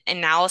an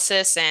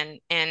analysis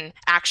and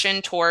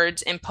action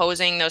towards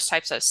imposing those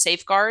types of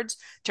safeguards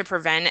to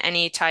prevent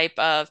any type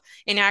of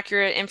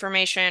inaccurate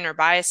information or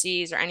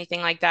biases or anything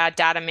like that.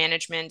 Data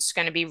management is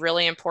going to be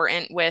really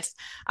important with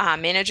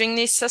managing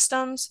these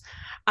systems.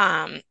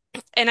 And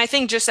I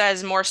think just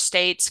as more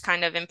states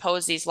kind of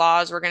impose these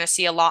laws, we're going to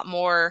see a lot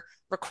more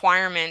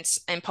requirements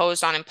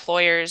imposed on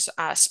employers,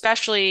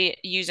 especially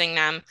using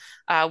them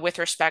with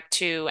respect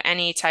to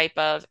any type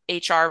of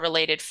HR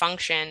related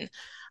function.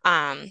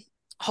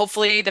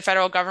 Hopefully, the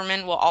federal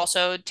government will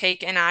also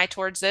take an eye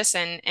towards this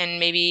and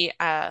maybe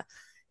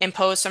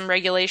impose some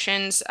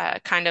regulations,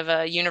 kind of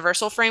a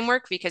universal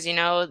framework, because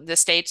the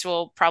states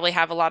will probably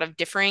have a lot of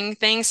differing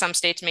things. Some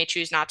states may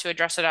choose not to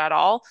address it at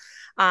all.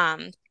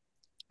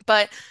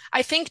 But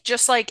I think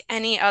just like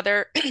any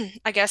other,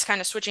 I guess,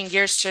 kind of switching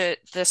gears to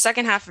the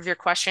second half of your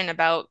question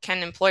about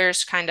can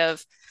employers kind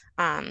of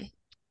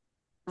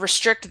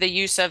restrict the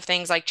use of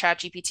things like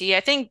ChatGPT.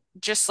 I think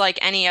just like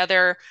any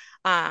other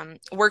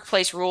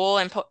workplace rule,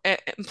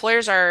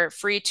 employers are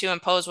free to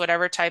impose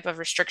whatever type of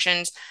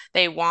restrictions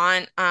they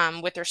want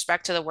with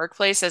respect to the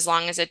workplace, as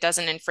long as it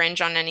doesn't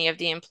infringe on any of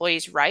the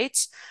employees'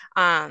 rights.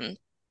 Um,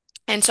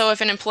 and so, if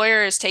an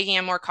employer is taking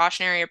a more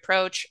cautionary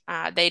approach,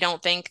 they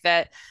don't think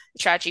that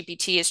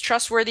ChatGPT is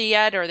trustworthy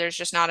yet, or there's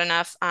just not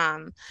enough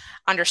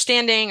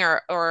understanding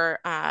or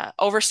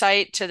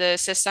oversight to the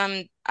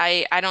system.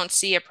 I don't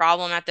see a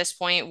problem at this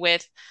point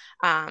with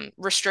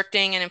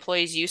restricting an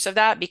employee's use of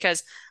that,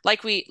 because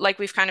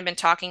we've kind of been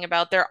talking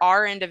about, there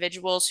are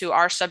individuals who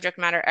are subject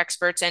matter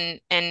experts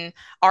and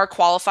are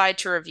qualified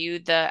to review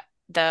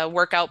the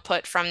work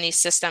output from these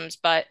systems,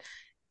 but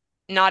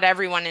not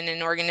everyone in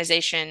an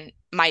organization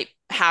might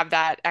have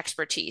that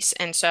expertise.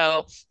 And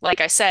so, like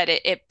I said,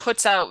 it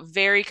puts out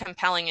very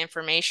compelling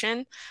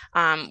information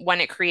when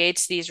it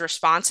creates these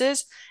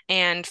responses.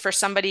 And for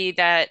somebody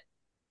that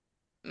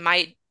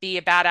might be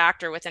a bad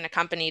actor within a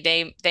company,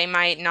 they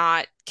might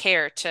not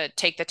care to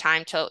take the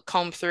time to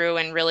comb through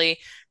and really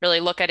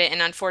look at it.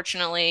 And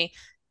unfortunately,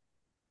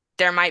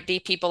 there might be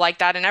people like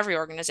that in every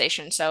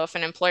organization. So if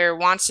an employer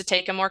wants to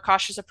take a more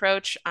cautious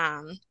approach,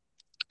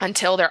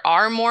 until there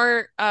are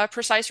more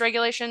precise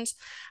regulations,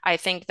 I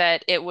think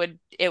that it would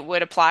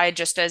apply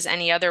just as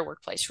any other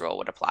workplace rule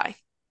would apply.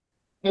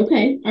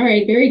 Okay. All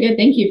right. Very good.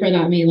 Thank you for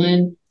that,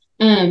 Malin.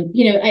 And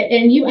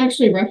you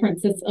actually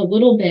referenced this a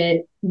little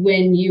bit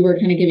when you were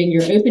kind of giving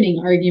your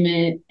opening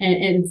argument.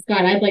 And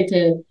Scott, I'd like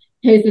to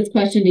pose this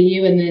question to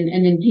you and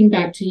then ping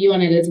back to you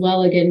on it as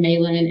well again,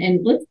 Malin.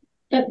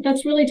 And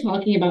that's really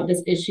talking about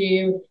this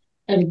issue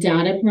of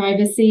data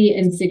privacy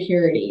and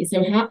security.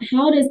 So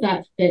how does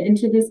that fit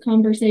into this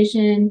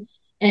conversation?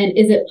 And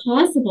is it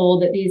possible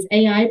that these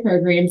AI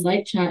programs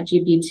like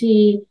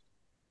ChatGPT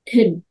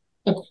could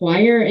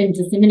acquire and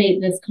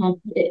disseminate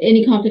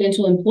any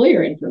confidential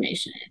employer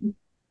information?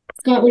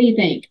 Scott, what do you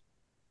think?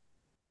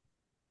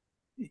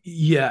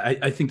 Yeah,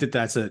 I think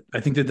that's a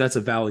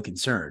valid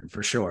concern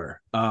for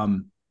sure.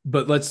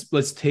 But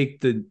let's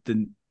take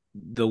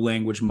the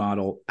language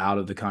model out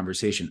of the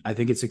conversation. I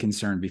think it's a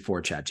concern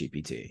before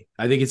ChatGPT.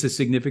 I think it's a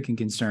significant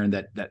concern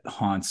that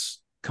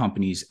haunts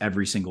companies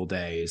every single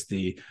day, is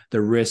the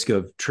risk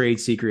of trade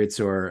secrets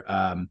or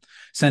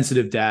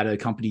sensitive data,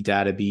 company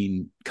data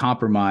being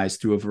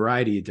compromised through a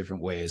variety of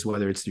different ways,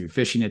 whether it's through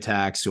phishing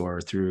attacks or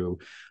through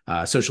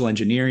social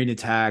engineering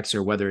attacks,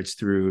 or whether it's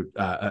through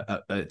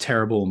a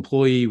terrible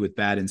employee with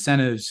bad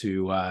incentives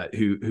who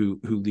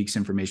leaks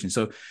information.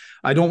 So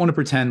I don't want to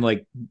pretend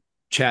like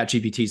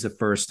ChatGPT is the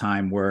first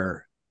time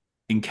we're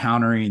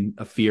encountering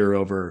a fear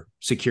over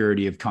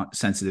security of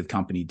sensitive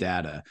company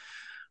data.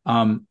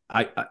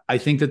 I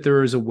think that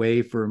there is a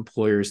way for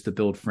employers to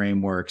build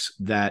frameworks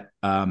that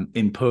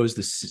impose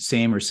the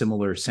same or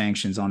similar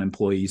sanctions on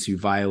employees who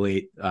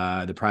violate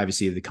the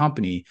privacy of the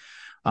company,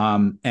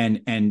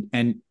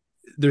 and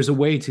there's a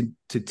way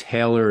to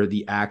tailor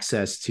the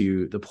access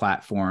to the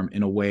platform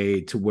in a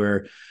way to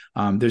where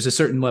there's a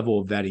certain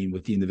level of vetting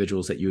with the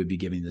individuals that you would be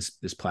giving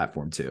this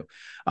platform to.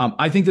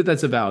 I think that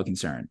that's a valid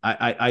concern.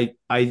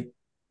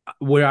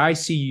 Where I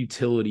see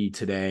utility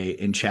today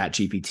in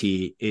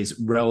ChatGPT is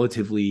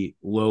relatively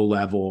low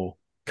level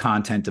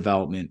content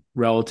development,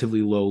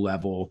 relatively low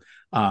level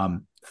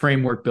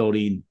framework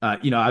building.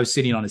 I was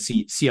sitting on a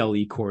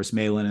CLE course.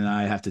 Malin and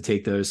I have to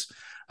take those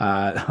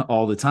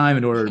all the time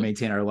in order to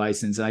maintain our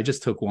license. And I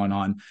just took one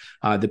on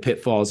the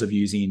pitfalls of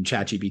using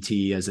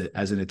ChatGPT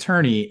as an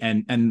attorney.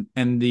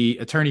 And the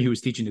attorney who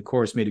was teaching the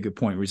course made a good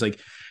point where he's like,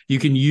 you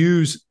can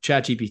use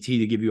ChatGPT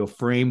to give you a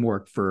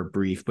framework for a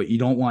brief, but you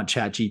don't want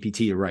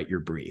ChatGPT to write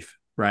your brief,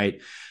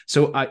 right?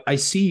 So I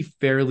see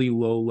fairly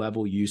low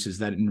level uses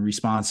that in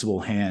responsible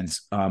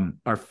hands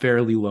are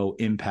fairly low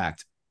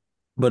impact.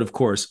 But of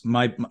course,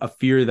 a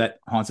fear that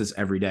haunts us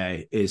every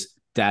day is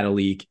data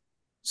leak,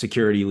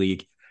 security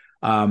leak.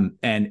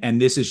 And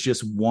this is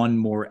just one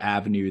more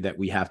avenue that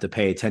we have to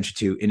pay attention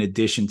to, in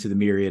addition to the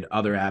myriad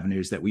other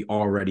avenues that we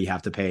already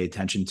have to pay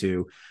attention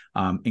to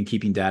in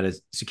keeping data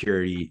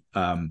security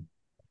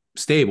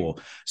stable.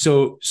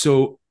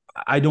 So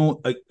I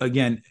don't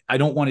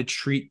want to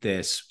treat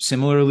this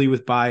similarly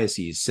with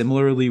biases,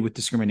 similarly with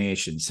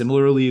discrimination,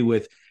 similarly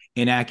with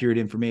inaccurate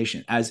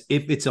information as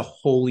if it's a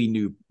wholly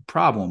new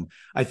problem.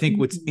 I think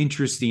what's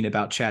interesting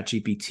about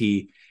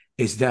ChatGPT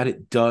is that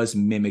it does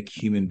mimic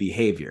human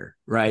behavior,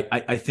 right?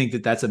 I think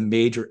that that's a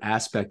major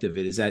aspect of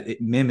it, is that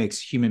it mimics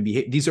human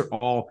behavior. These are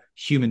all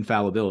human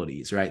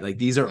fallibilities, right? Like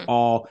these are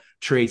all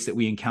traits that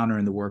we encounter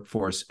in the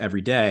workforce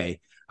every day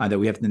that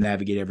we have to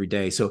navigate every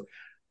day. So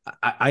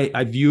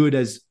I view it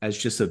as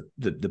just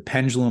the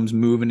pendulum's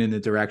moving in the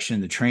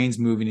direction, the train's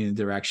moving in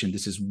the direction.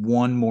 This is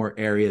one more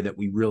area that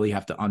we really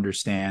have to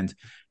understand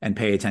and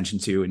pay attention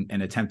to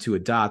and attempt to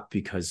adopt,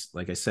 because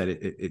like I said,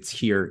 it's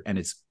here and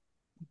it's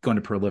going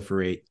to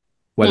proliferate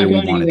whether we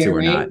want it to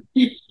or not.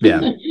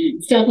 Yeah.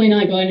 It's definitely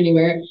not going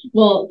anywhere.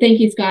 Well, thank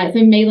you, Scott.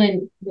 So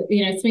Malin,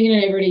 swinging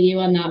it over to you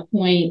on that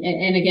point.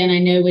 And again, I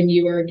know when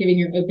you were giving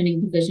your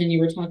opening position, you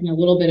were talking a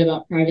little bit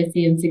about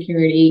privacy and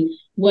security.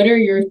 What are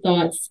your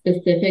thoughts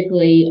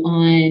specifically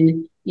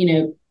on,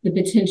 the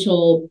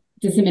potential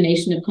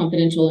dissemination of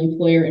confidential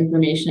employer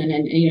information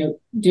and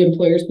do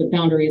employers put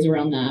boundaries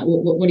around that?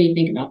 What do you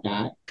think about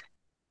that?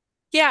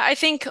 Yeah, I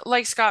think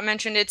like Scott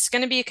mentioned, it's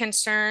going to be a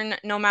concern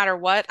no matter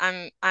what.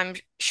 I'm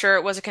sure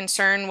it was a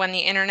concern when the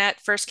internet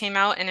first came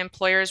out and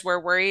employers were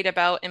worried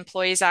about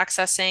employees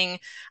accessing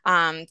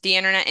the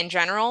internet in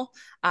general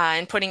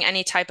and putting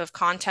any type of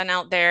content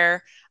out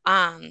there.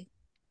 Um,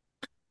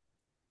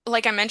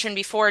 like I mentioned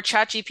before,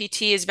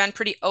 ChatGPT has been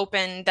pretty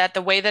open that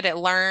the way that it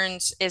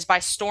learns is by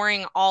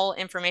storing all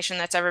information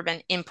that's ever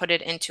been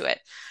inputted into it.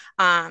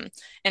 Um,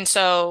 and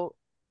so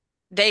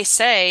they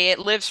say it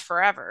lives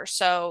forever.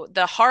 So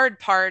the hard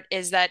part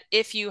is that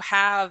if you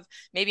have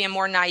maybe a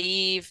more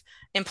naive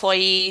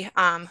employee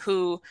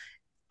who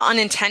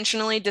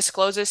unintentionally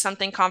discloses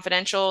something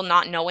confidential,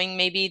 not knowing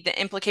maybe the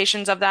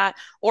implications of that,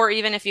 or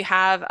even if you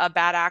have a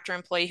bad actor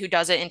employee who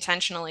does it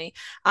intentionally,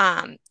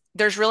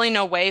 there's really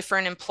no way for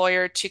an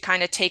employer to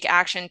kind of take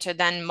action to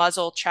then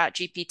muzzle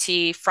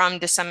ChatGPT from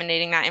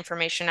disseminating that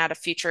information at a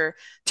future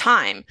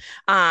time.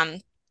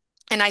 And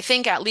I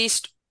think at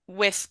least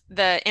with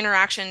the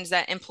interactions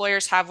that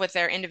employers have with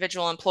their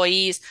individual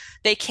employees,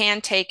 they can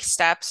take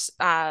steps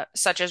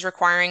such as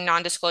requiring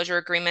non-disclosure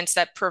agreements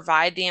that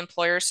provide the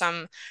employer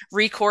some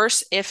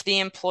recourse if the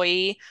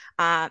employee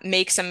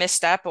makes a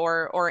misstep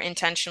or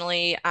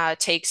intentionally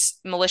takes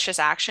malicious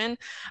action.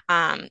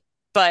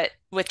 But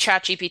with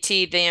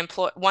ChatGPT,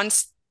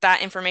 once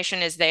that information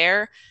is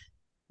there,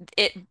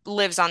 it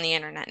lives on the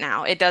internet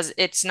now.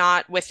 It's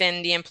not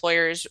within the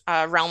employer's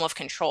realm of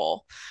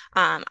control.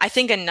 I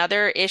think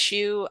another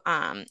issue,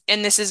 and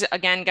this is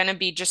again going to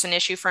be just an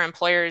issue for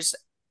employers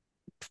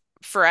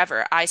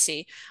forever, I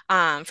see,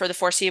 for the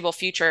foreseeable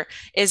future,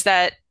 is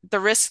that the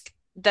risk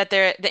that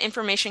the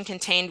information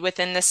contained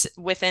within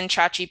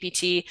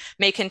ChatGPT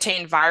may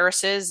contain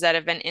viruses that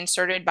have been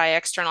inserted by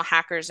external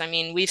hackers. I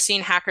mean, we've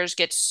seen hackers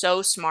get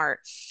so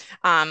smart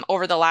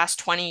over the last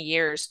 20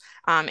 years,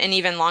 and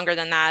even longer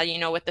than that,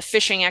 with the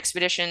phishing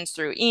expeditions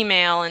through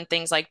email and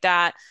things like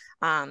that.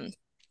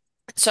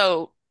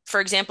 So, for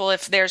example,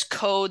 if there's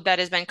code that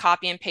has been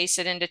copy and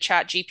pasted into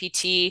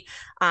ChatGPT,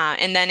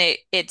 and then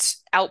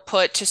it's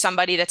output to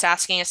somebody that's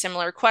asking a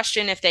similar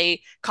question, if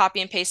they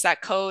copy and paste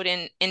that code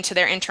into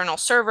their internal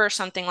server,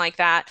 something like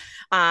that,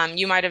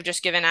 you might have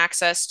just given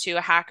access to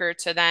a hacker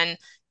to then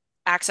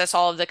access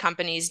all of the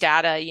company's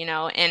data,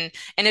 and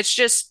it's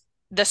just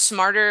the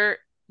smarter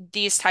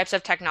these types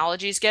of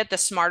technologies get, the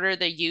smarter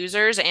the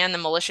users and the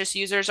malicious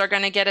users are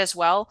going to get as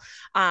well.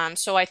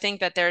 So I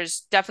think that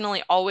there's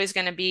definitely always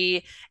going to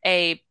be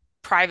a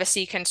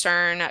privacy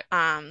concern,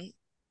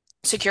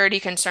 security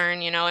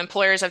concern.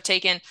 Employers have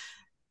taken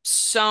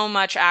so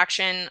much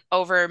action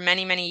over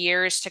many, many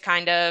years to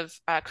kind of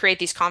create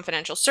these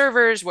confidential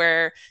servers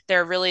where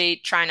they're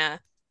really trying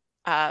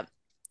to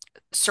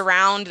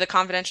surround the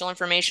confidential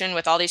information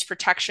with all these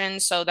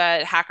protections so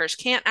that hackers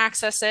can't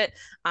access it.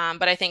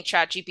 But I think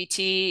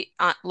ChatGPT,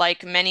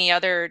 like many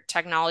other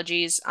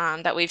technologies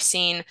that we've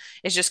seen,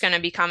 is just going to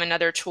become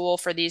another tool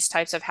for these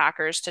types of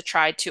hackers to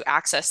try to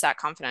access that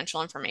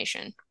confidential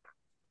information.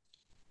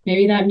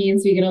 Maybe that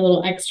means we get a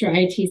little extra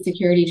IT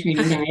security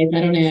training, guys.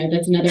 I don't know.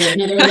 That's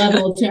another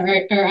level to our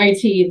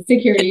IT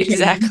security training.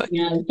 Exactly.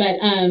 Yeah. But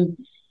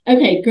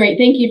okay, great.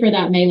 Thank you for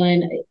that,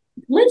 Malin.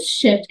 Let's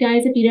shift,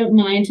 guys, if you don't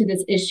mind, to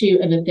this issue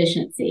of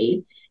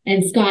efficiency.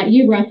 And Scott,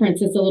 you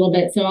referenced this a little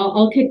bit, so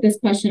I'll kick this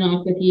question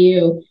off with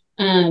you.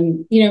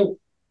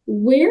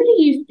 Where do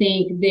you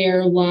think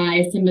there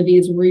lie some of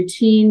these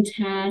routine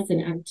tasks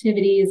and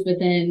activities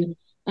within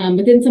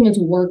someone's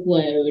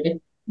workload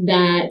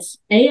that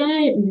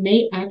AI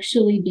may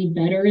actually be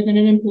better than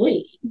an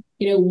employee?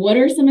 What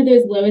are some of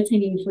those lowest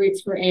hanging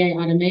fruits for AI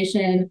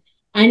automation?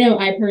 I know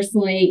I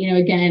personally,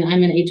 again,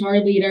 I'm an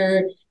HR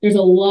leader. There's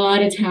a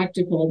lot of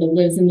tactical that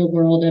lives in the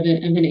world of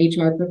an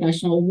HR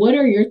professional. What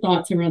are your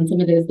thoughts around some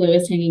of those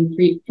lowest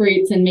hanging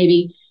fruits and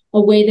maybe a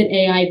way that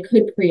AI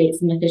could create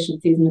some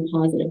efficiencies in a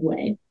positive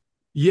way?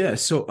 Yeah,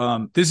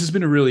 so this has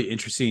been a really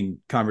interesting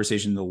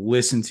conversation to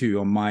listen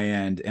to on my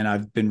end, and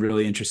I've been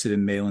really interested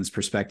in Malin's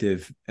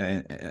perspective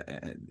and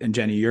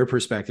Jenny, your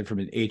perspective from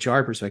an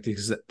HR perspective,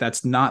 because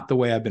that's not the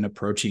way I've been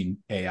approaching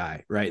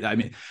AI, right? I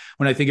mean,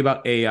 when I think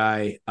about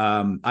AI,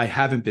 I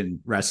haven't been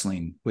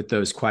wrestling with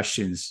those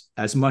questions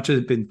as much as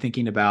I've been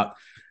thinking about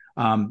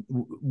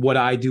what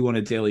I do on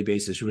a daily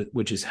basis,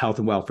 which is health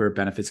and welfare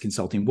benefits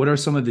consulting. What are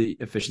some of the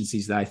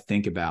efficiencies that I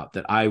think about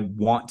that I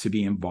want to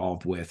be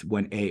involved with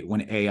when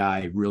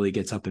AI really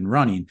gets up and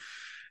running?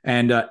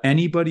 And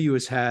anybody who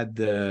has had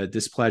the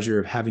displeasure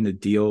of having to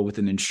deal with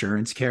an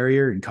insurance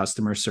carrier in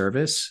customer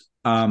service,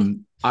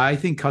 I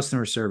think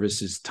customer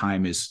service's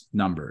time is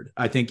numbered.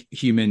 I think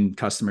human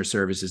customer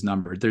service is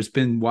numbered. There's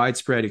been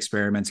widespread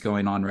experiments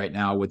going on right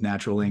now with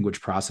natural language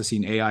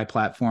processing AI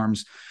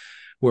platforms,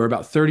 where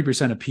about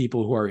 30% of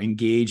people who are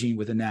engaging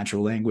with a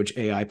natural language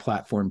AI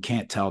platform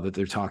can't tell that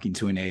they're talking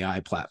to an AI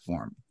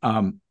platform.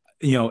 And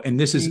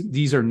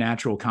these are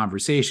natural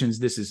conversations.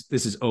 This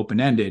is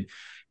open-ended.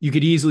 You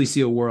could easily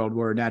see a world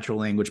where a natural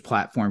language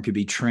platform could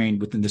be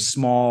trained within the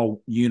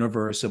small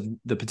universe of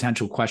the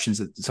potential questions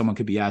that someone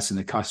could be asked in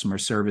the customer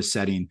service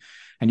setting,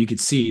 and you could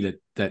see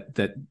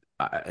that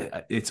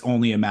it's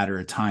only a matter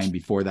of time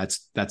before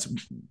that's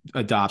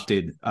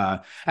adopted,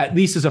 at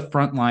least as a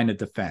front line of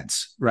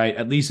defense, right?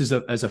 At least as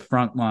a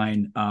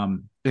frontline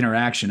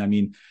interaction. I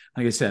mean,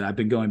 like I said, I've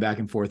been going back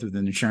and forth with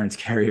an insurance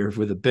carrier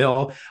with a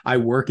bill. I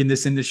work in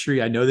this industry.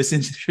 I know this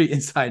industry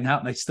inside and out,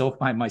 and I still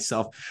find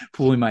myself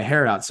pulling my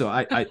hair out. So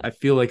I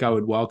feel like I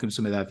would welcome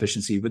some of that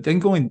efficiency. But then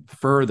going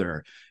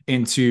further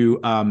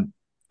into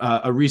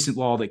a recent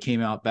law that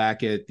came out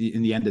back in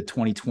the end of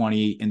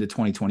 2020 into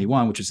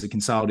 2021, which is the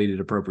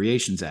Consolidated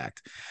Appropriations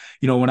Act.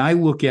 When I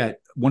look at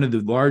one of the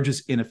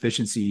largest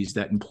inefficiencies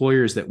that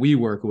employers that we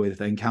work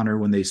with encounter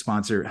when they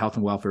sponsor health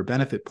and welfare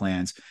benefit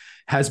plans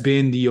has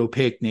been the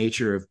opaque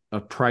nature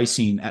of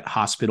pricing at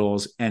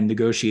hospitals and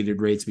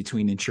negotiated rates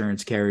between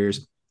insurance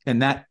carriers,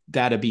 and that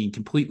data being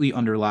completely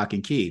under lock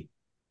and key.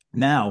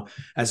 Now,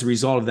 as a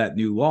result of that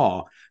new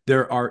law,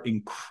 there's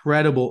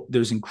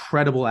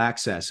incredible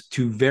access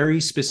to very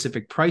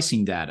specific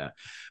pricing data.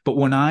 But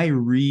when I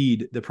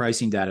read the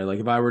pricing data, like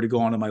if I were to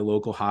go onto my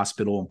local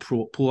hospital and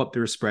pull up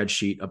their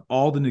spreadsheet of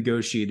all the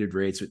negotiated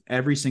rates with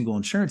every single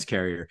insurance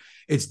carrier,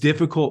 it's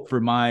difficult for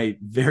my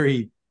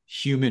very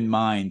human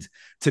mind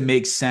to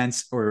make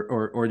sense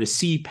or to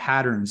see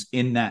patterns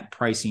in that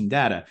pricing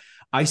data.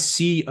 I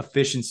see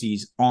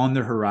efficiencies on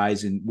the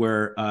horizon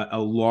where a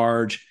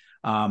large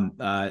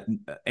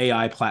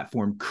AI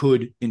platform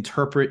could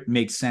interpret,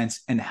 make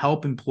sense, and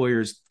help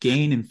employers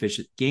gain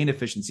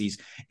efficiencies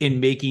in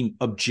making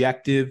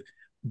objective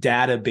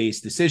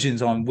data-based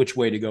decisions on which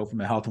way to go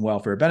from a health and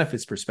welfare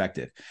benefits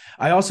perspective.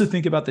 I also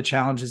think about the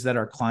challenges that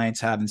our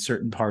clients have in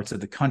certain parts of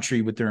the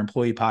country with their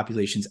employee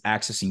populations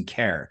accessing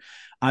care.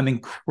 I'm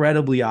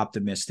incredibly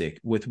optimistic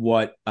with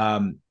what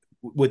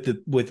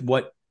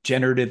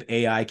generative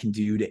AI can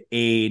do to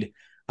aid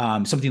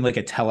something like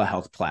a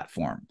telehealth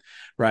platform,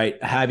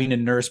 right? Having a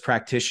nurse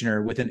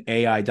practitioner with an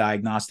AI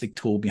diagnostic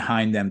tool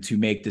behind them to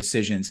make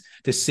decisions,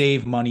 to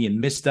save money in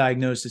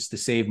misdiagnosis, to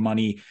save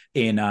money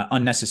in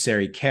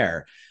unnecessary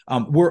care.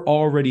 We're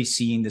already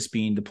seeing this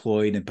being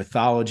deployed in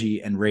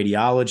pathology and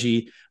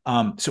radiology.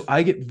 So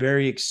I get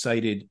very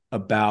excited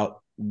about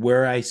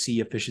where I see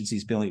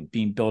efficiencies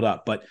being built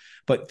up. But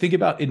think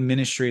about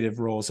administrative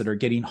roles that are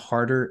getting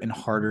harder and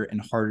harder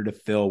and harder to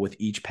fill with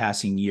each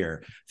passing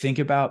year. Think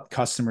about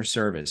customer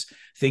service.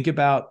 Think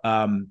about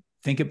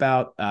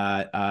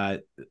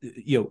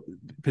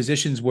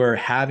positions where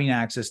having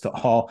access to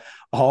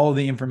all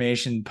the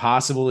information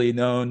possibly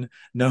known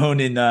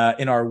in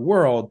our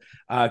world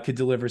could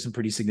deliver some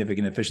pretty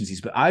significant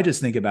efficiencies. But I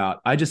just think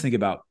about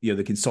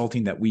the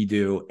consulting that we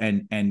do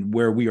and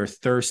where we are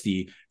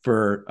thirsty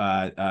for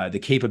the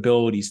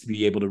capabilities to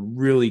be able to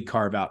really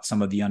carve out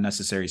some of the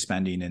unnecessary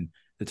spending and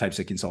the types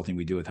of consulting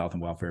we do with health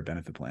and welfare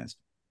benefit plans.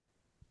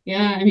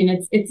 Yeah, I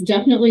mean, it's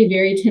definitely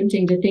very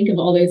tempting to think of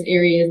all those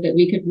areas that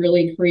we could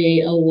really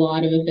create a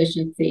lot of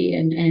efficiency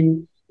and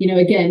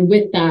again,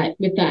 with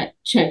the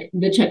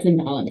checks and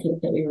balances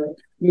that we were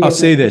I'll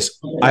say this.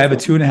 I have a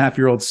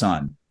 2.5-year-old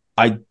son.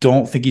 I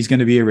don't think he's going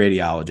to be a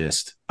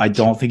radiologist. I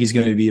don't think he's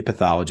going to be a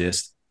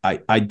pathologist.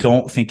 I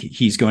don't think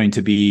he's going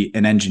to be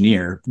an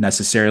engineer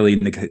necessarily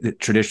in the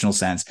traditional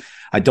sense.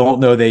 I don't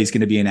know that he's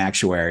going to be an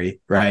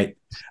actuary, right?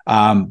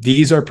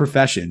 These are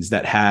professions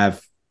that have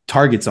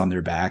targets on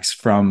their backs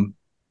from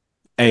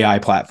AI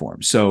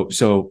platforms. So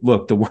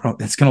look, the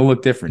world, it's going to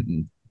look different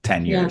in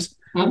 10 years.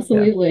 Yeah,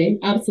 absolutely.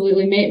 Yeah.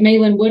 Absolutely.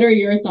 Malin, what are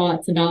your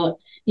thoughts about,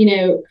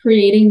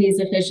 creating these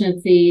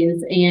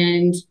efficiencies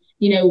and,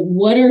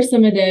 what are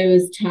some of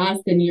those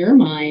tasks in your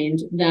mind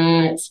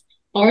that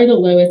are the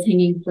lowest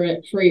hanging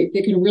fruit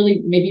that could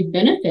really maybe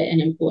benefit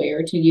an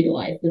employer to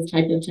utilize this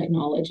type of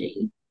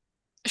technology?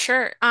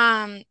 Sure.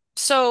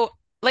 So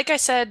like I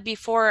said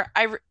before,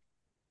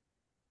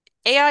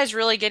 AI is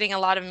really getting a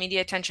lot of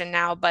media attention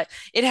now, but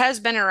it has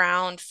been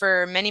around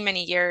for many,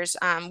 many years.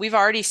 We've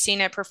already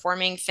seen it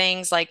performing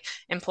things like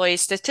employee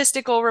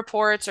statistical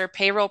reports or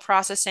payroll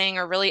processing,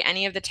 or really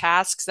any of the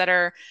tasks that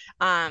are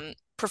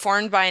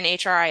performed by an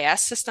HRIS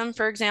system,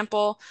 for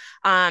example.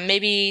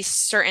 Maybe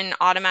certain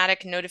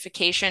automatic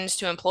notifications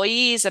to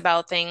employees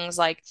about things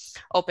like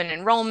open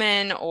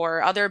enrollment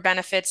or other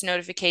benefits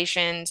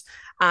notifications.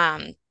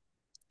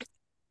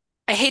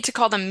 I hate to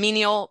call them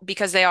menial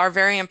because they are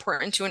very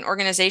important to an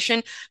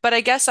organization, but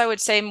I guess I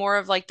would say more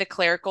of like the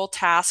clerical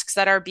tasks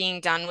that are being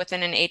done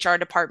within an HR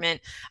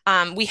department.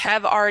 We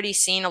have already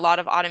seen a lot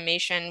of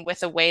automation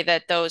with the way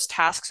that those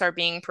tasks are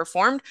being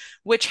performed,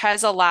 which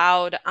has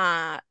allowed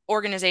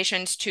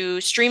organizations to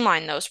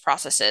streamline those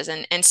processes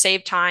and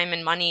save time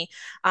and money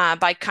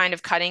by kind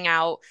of cutting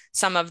out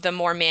some of the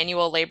more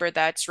manual labor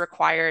that's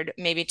required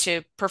maybe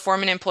to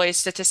perform an employee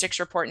statistics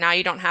report. Now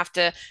you don't have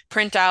to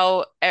print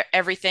out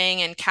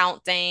everything and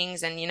count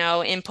things and,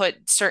 input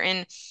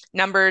certain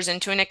numbers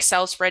into an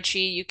Excel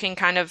spreadsheet. You can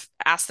kind of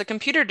ask the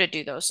computer to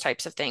do those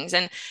types of things.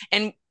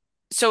 And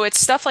so it's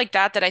stuff like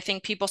that that I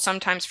think people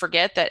sometimes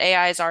forget that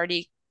AI is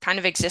already kind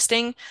of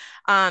existing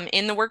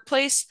in the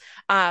workplace.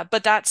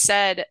 But that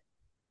said,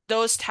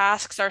 those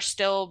tasks are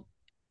still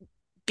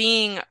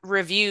being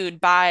reviewed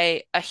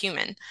by a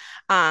human.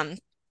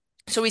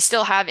 So we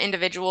still have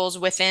individuals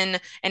within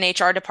an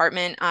HR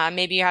department.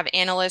 Maybe you have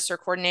analysts or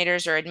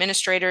coordinators or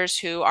administrators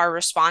who are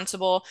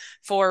responsible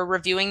for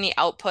reviewing the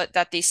output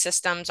that these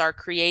systems are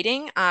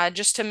creating,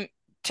 just to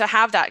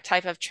have that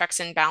type of checks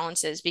and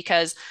balances.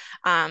 Because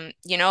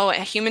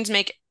humans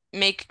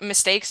make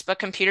mistakes, but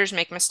computers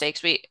make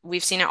mistakes.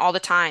 We've seen it all the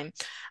time,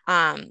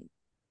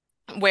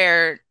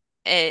 where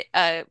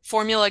a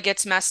formula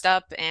gets messed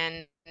up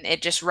and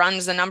it just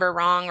runs the number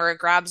wrong, or it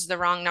grabs the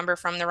wrong number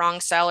from the wrong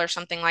cell or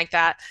something like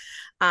that.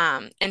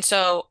 And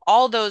so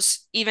all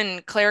those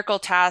even clerical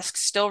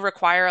tasks still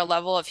require a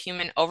level of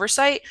human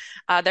oversight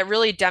that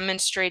really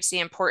demonstrates the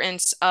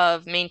importance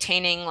of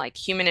maintaining like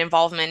human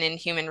involvement in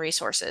human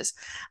resources.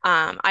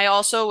 I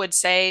also would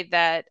say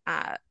that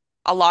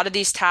a lot of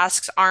these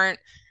tasks aren't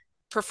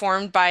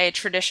performed by a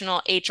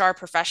traditional HR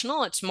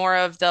professional. It's more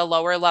of the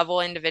lower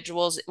level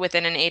individuals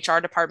within an HR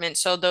department.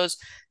 So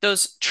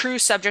those true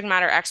subject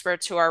matter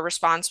experts who are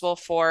responsible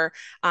for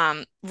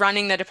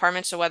running the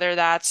department. So whether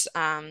that's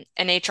an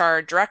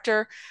HR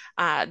director,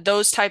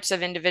 those types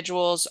of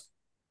individuals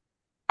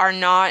are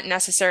not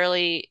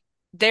necessarily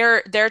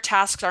their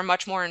tasks are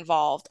much more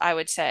involved, I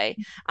would say,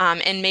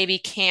 and maybe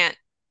can't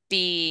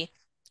be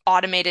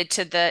automated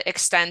to the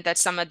extent that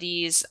some of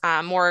these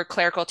more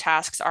clerical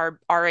tasks are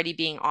already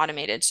being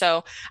automated.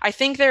 So I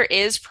think there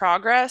is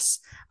progress,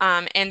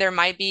 and there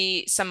might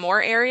be some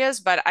more areas,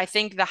 but I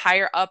think the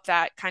higher up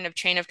that kind of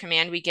chain of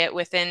command we get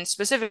within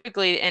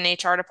specifically an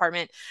HR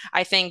department,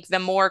 I think the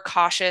more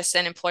cautious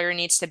an employer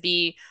needs to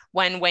be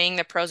when weighing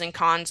the pros and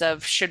cons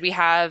of should we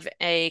have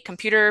a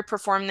computer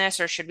perform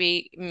this or should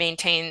we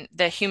maintain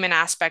the human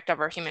aspect of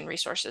our human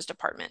resources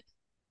department.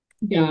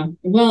 Yeah,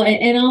 well,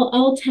 and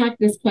I'll tack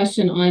this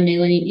question on,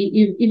 Melanie.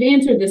 You've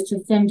answered this to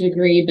some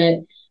degree, but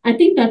I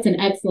think that's an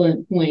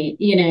excellent point.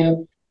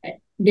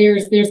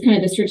 There's kind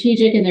of the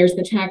strategic and there's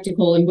the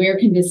tactical, and where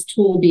can this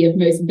tool be of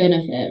most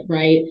benefit,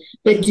 right?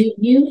 But do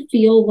you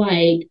feel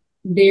like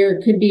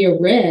there could be a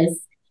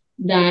risk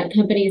that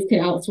companies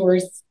could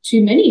outsource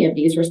too many of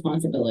these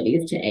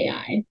responsibilities to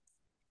AI?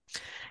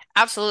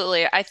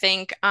 Absolutely. I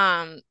think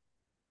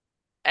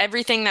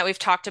everything that we've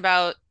talked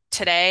about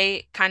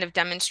today kind of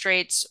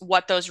demonstrates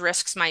what those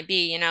risks might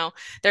be.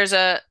 There's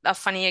a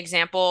funny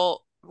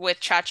example with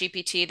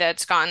ChatGPT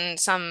that's gotten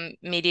some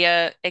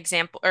media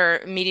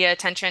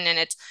attention, and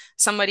it's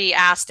somebody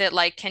asked it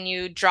like, can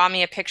you draw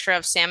me a picture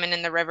of salmon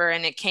in the river?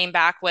 And it came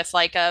back with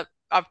like a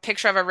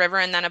picture of a river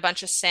and then a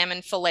bunch of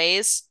salmon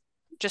fillets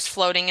just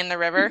floating in the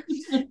river.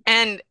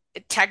 And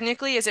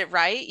technically, is it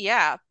right?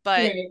 Yeah,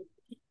 but Right.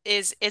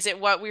 is it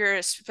what we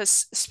were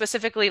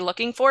specifically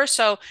looking for?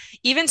 So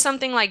even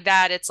something like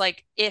that, it's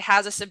like it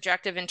has a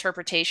subjective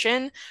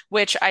interpretation,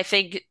 which I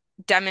think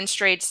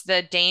demonstrates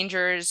the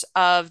dangers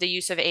of the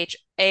use of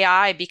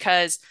AI,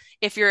 because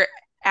if you're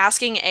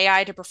asking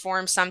AI to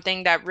perform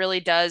something that really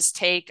does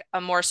take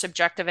a more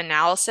subjective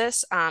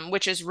analysis,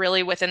 which is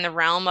really within the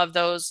realm of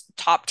those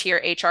top tier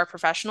HR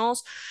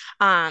professionals,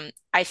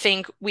 I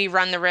think we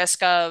run the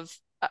risk of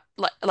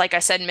like I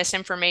said,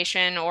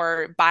 misinformation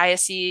or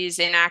biases,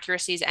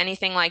 inaccuracies,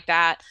 anything like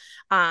that,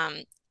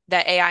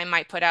 that AI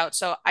might put out.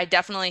 So I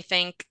definitely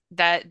think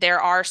that there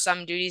are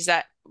some duties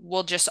that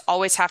will just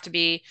always have to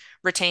be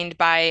retained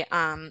by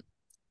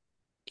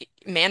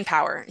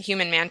manpower,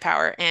 human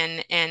manpower.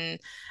 And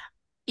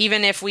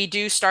even if we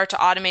do start to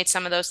automate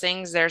some of those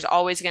things, there's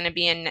always going to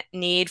be a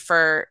need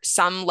for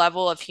some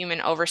level of human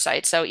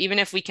oversight. So even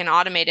if we can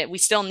automate it, we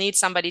still need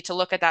somebody to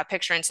look at that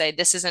picture and say,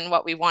 this isn't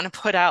what we want to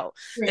put out.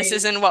 This Right.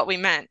 isn't what we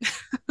meant.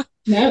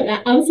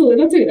 No,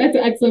 absolutely. That's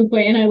an excellent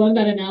point, and I love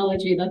that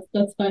analogy.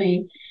 That's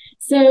funny.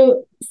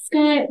 So,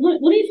 Scott,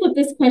 let me flip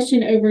this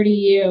question over to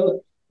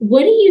you.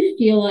 What do you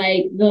feel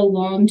like the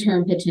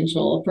long-term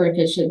potential for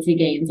efficiency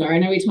gains are? I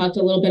know we talked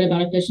a little bit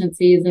about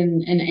efficiencies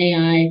and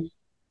AI.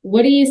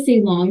 What do you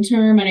see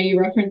long-term? I know you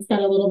referenced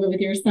that a little bit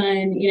with your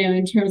son,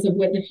 in terms of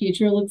what the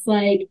future looks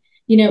like,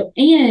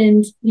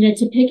 and,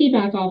 to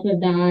piggyback off of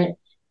that,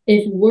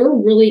 if we're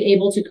really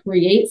able to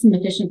create some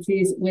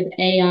efficiencies with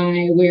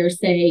AI where,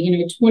 say,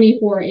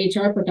 24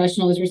 HR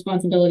professionals'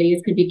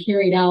 responsibilities could be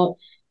carried out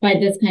by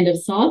this kind of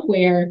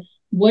software,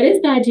 what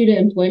does that do to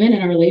employment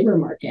in our labor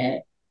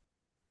market?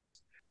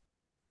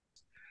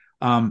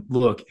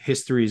 Look,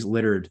 history is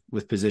littered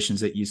with positions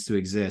that used to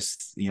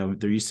exist.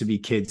 There used to be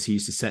kids who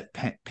used to set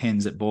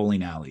pins at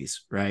bowling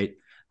alleys, right?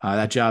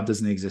 That job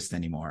doesn't exist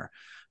anymore.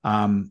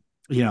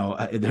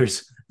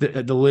 There's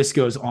the list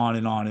goes on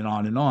and on and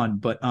on and on.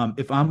 But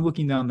if I'm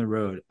looking down the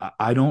road,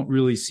 I don't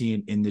really see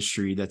an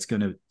industry that's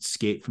going to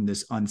escape from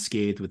this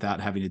unscathed without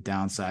having to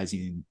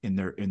downsizing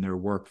in their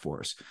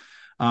workforce.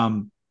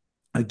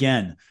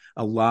 Again,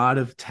 a lot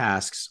of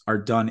tasks are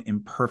done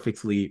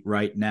imperfectly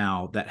right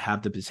now that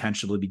have the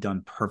potential to be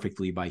done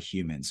perfectly by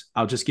humans.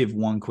 I'll just give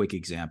one quick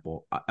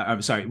example.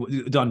 I'm sorry,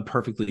 done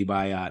perfectly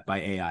by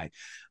AI.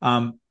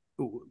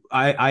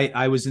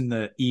 I was in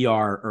the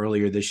ER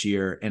earlier this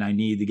year, and I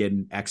needed to get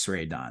an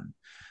X-ray done.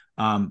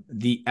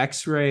 The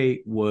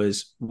X-ray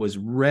was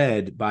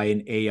read by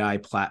an AI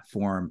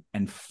platform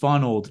and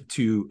funneled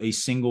to a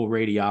single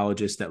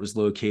radiologist that was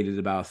located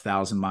about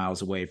 1,000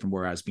 miles away from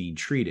where I was being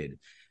treated.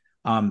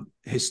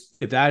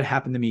 If that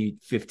happened to me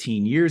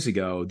 15 years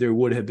ago, there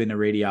would have been a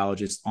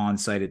radiologist on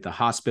site at the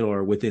hospital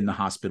or within the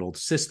hospital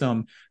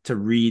system to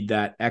read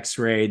that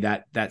X-ray.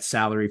 That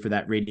salary for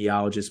that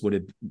radiologist would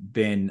have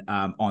been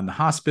on the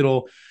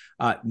hospital.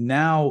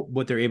 Now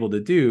what they're able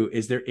to do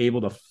is they're able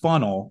to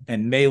funnel,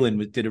 and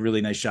Malin did a really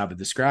nice job of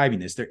describing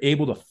this. They're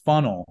able to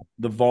funnel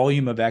the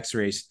volume of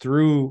X-rays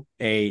through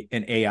an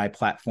AI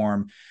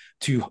platform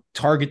to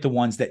target the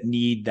ones that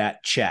need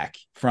that check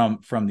from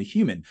the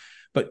human.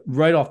 But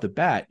right off the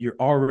bat, you're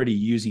already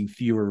using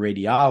fewer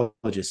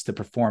radiologists to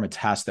perform a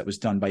task that was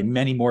done by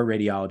many more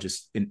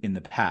radiologists in the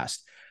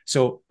past.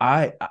 So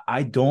I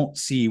don't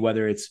see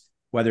whether it's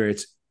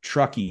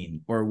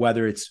trucking or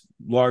whether it's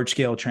large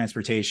scale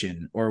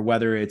transportation or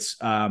whether it's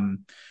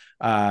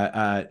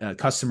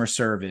customer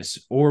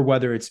service or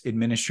whether it's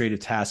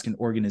administrative task and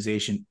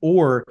organization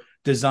or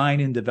design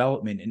and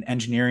development in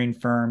engineering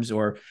firms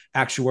or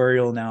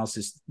actuarial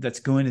analysis that's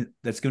going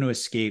to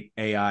escape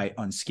AI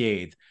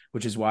unscathed,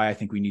 which is why I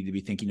think we need to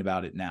be thinking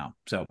about it now.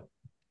 So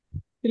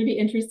it's going to be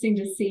interesting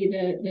to see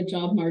the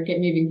job market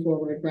moving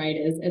forward, right?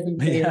 As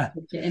employers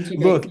to integrate.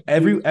 Look,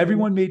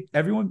 everyone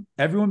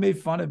made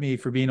fun of me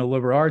for being a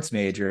liberal arts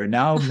major, and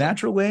now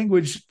natural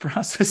language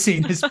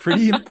processing is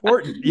pretty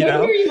important. You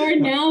know, here you are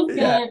now,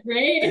 Scott,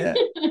 right? Yeah.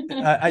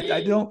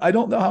 I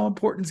don't know how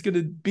important it's going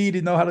to be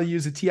to know how to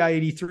use a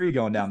TI-83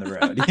 going down the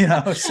road. You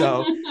know,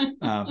 so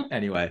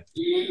anyway.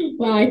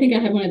 Well, I think I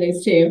have one of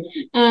those too.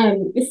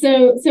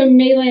 So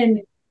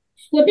Malin,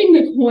 flipping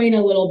the coin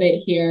a little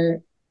bit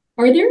here.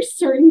 Are there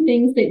certain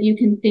things that you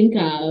can think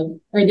of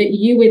or that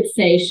you would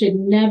say should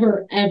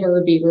never,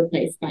 ever be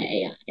replaced by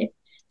AI?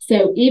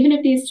 So even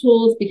if these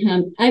tools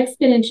become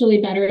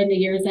exponentially better in the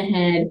years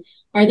ahead,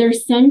 are there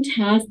some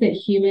tasks that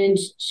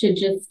humans should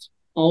just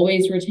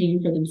always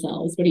retain for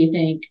themselves? What do you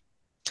think?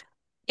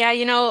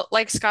 Yeah,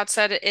 like Scott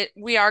said,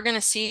 we are going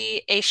to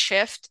see a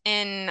shift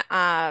in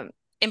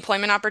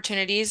employment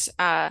opportunities.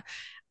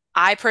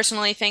 I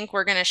personally think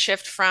we're going to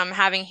shift from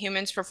having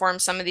humans perform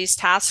some of these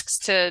tasks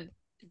to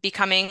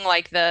becoming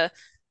like the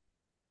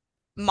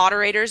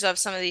moderators of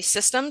some of these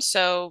systems.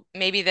 So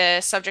maybe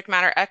the subject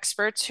matter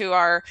experts who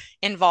are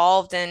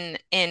involved in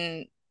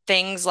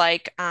things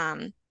like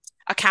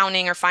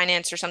accounting or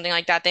finance or something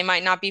like that. They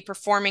might not be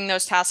performing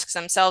those tasks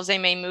themselves. They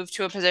may move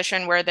to a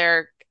position where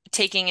they're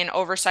taking an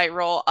oversight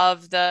role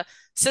of the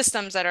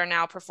systems that are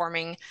now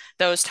performing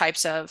those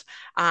types of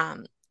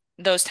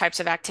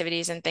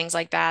activities and things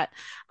like that.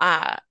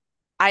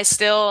 I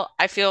feel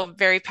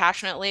very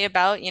passionately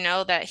about,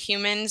 that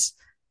humans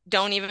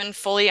don't even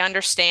fully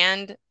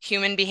understand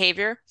human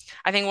behavior.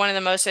 I think one of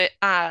the most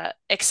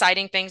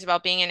exciting things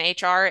about being in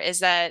HR is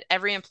that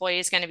every employee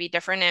is going to be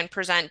different and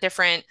present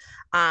different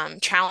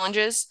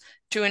challenges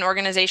to an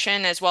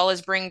organization, as well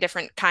as bring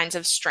different kinds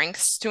of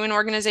strengths to an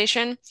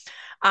organization.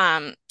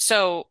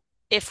 So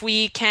if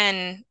we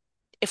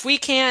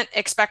can't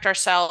expect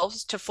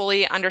ourselves to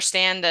fully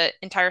understand the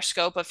entire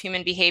scope of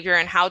human behavior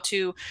and how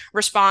to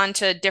respond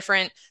to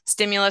different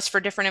stimulus for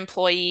different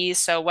employees,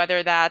 so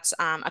whether that's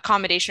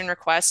accommodation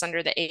requests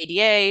under the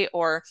ADA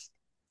or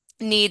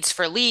needs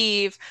for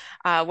leave,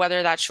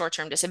 whether that's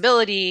short-term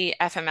disability,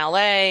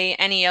 FMLA,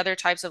 any other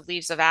types of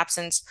leaves of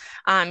absence,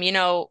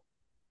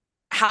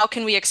 how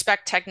can we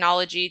expect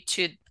technology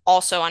to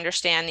also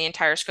understand the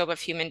entire scope of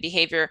human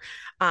behavior,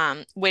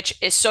 which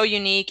is so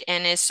unique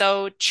and is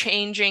so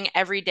changing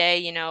every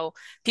day.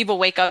 People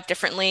wake up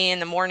differently in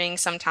the morning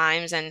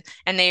sometimes, and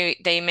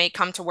they may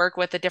come to work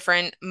with a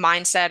different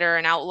mindset or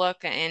an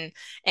outlook, and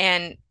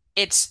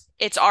it's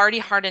already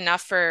hard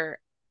enough for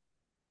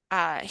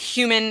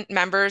human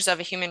members of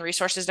a human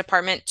resources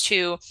department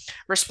to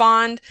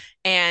respond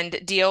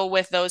and deal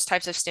with those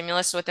types of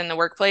stimulus within the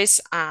workplace.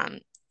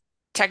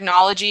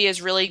 Technology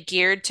is really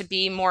geared to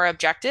be more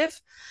objective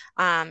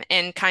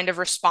and kind of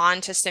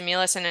respond to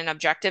stimulus in an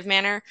objective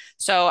manner.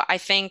 So I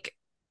think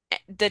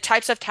the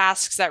types of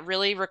tasks that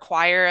really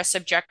require a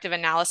subjective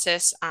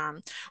analysis,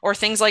 or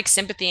things like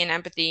sympathy and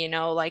empathy,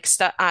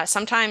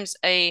 sometimes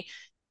a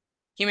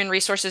human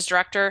resources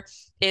director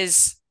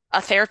is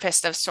a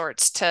therapist of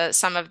sorts to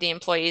some of the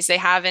employees. They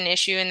have an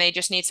issue and they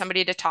just need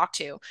somebody to talk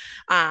to.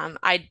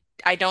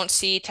 I don't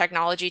see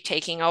technology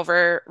taking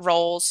over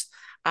roles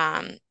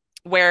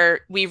where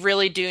we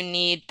really do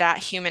need that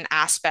human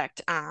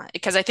aspect,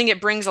 because I think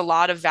it brings a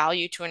lot of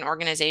value to an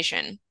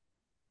organization.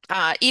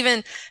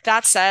 Even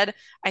that said,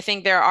 I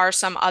think there are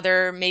some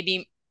other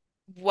maybe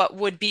what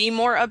would be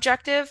more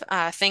objective,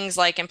 things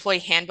like employee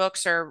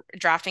handbooks or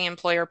drafting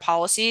employer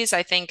policies.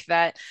 I think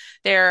that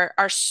there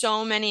are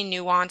so many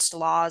nuanced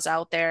laws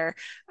out there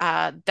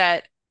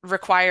that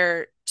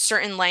require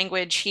certain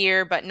language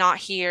here, but not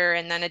here,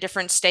 and then a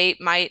different state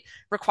might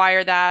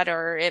require that,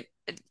 or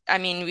I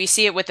mean, we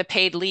see it with the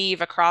paid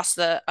leave across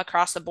the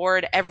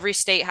board. Every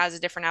state has a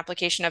different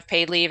application of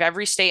paid leave.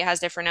 Every state has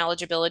different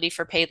eligibility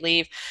for paid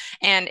leave.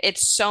 And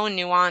it's so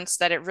nuanced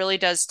that it really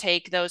does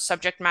take those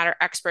subject matter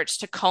experts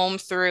to comb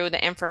through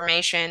the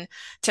information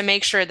to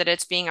make sure that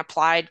it's being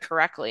applied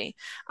correctly.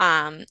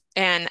 And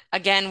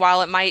again,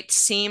 while it might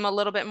seem a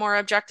little bit more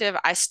objective,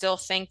 I still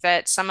think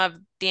that some of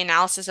the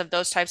analysis of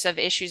those types of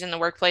issues in the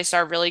workplace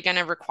are really going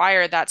to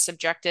require that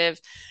subjective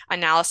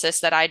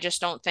analysis that I just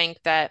don't think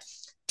that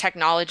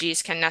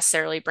technologies can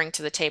necessarily bring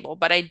to the table.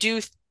 But I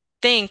do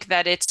think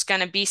that it's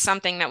going to be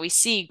something that we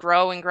see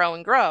grow and grow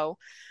and grow.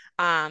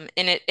 And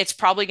it's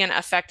probably going to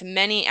affect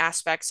many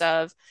aspects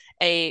of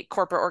a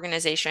corporate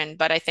organization.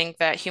 But I think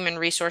that human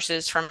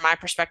resources, from my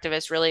perspective,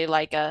 is really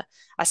like a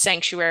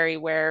sanctuary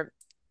where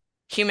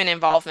human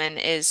involvement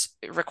is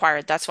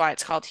required. That's why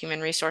it's called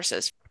human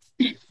resources.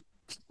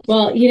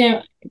 Well,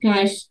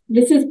 gosh,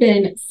 this has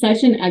been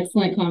such an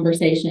excellent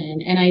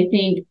conversation. And I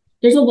think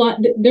there's a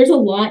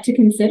lot to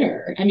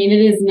consider. I mean, it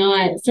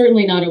is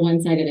certainly not a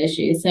one-sided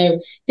issue. So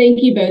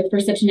thank you both for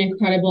such an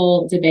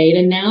incredible debate.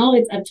 And now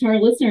it's up to our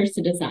listeners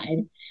to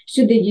decide,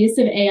 should the use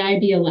of AI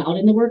be allowed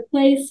in the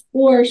workplace,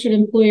 or should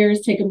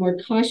employers take a more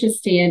cautious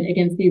stand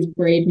against these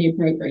brave new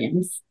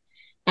programs?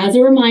 As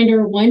a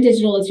reminder,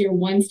 OneDigital is your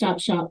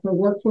one-stop shop for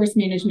workforce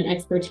management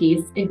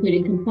expertise,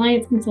 including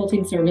compliance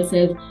consulting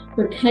services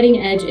for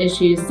cutting-edge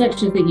issues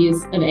such as the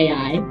use of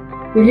AI.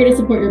 We're here to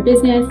support your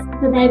business,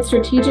 provide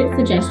strategic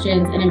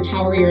suggestions, and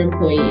empower your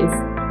employees.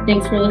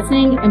 Thanks for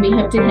listening, and we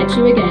hope to catch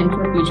you again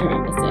for future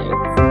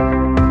episodes.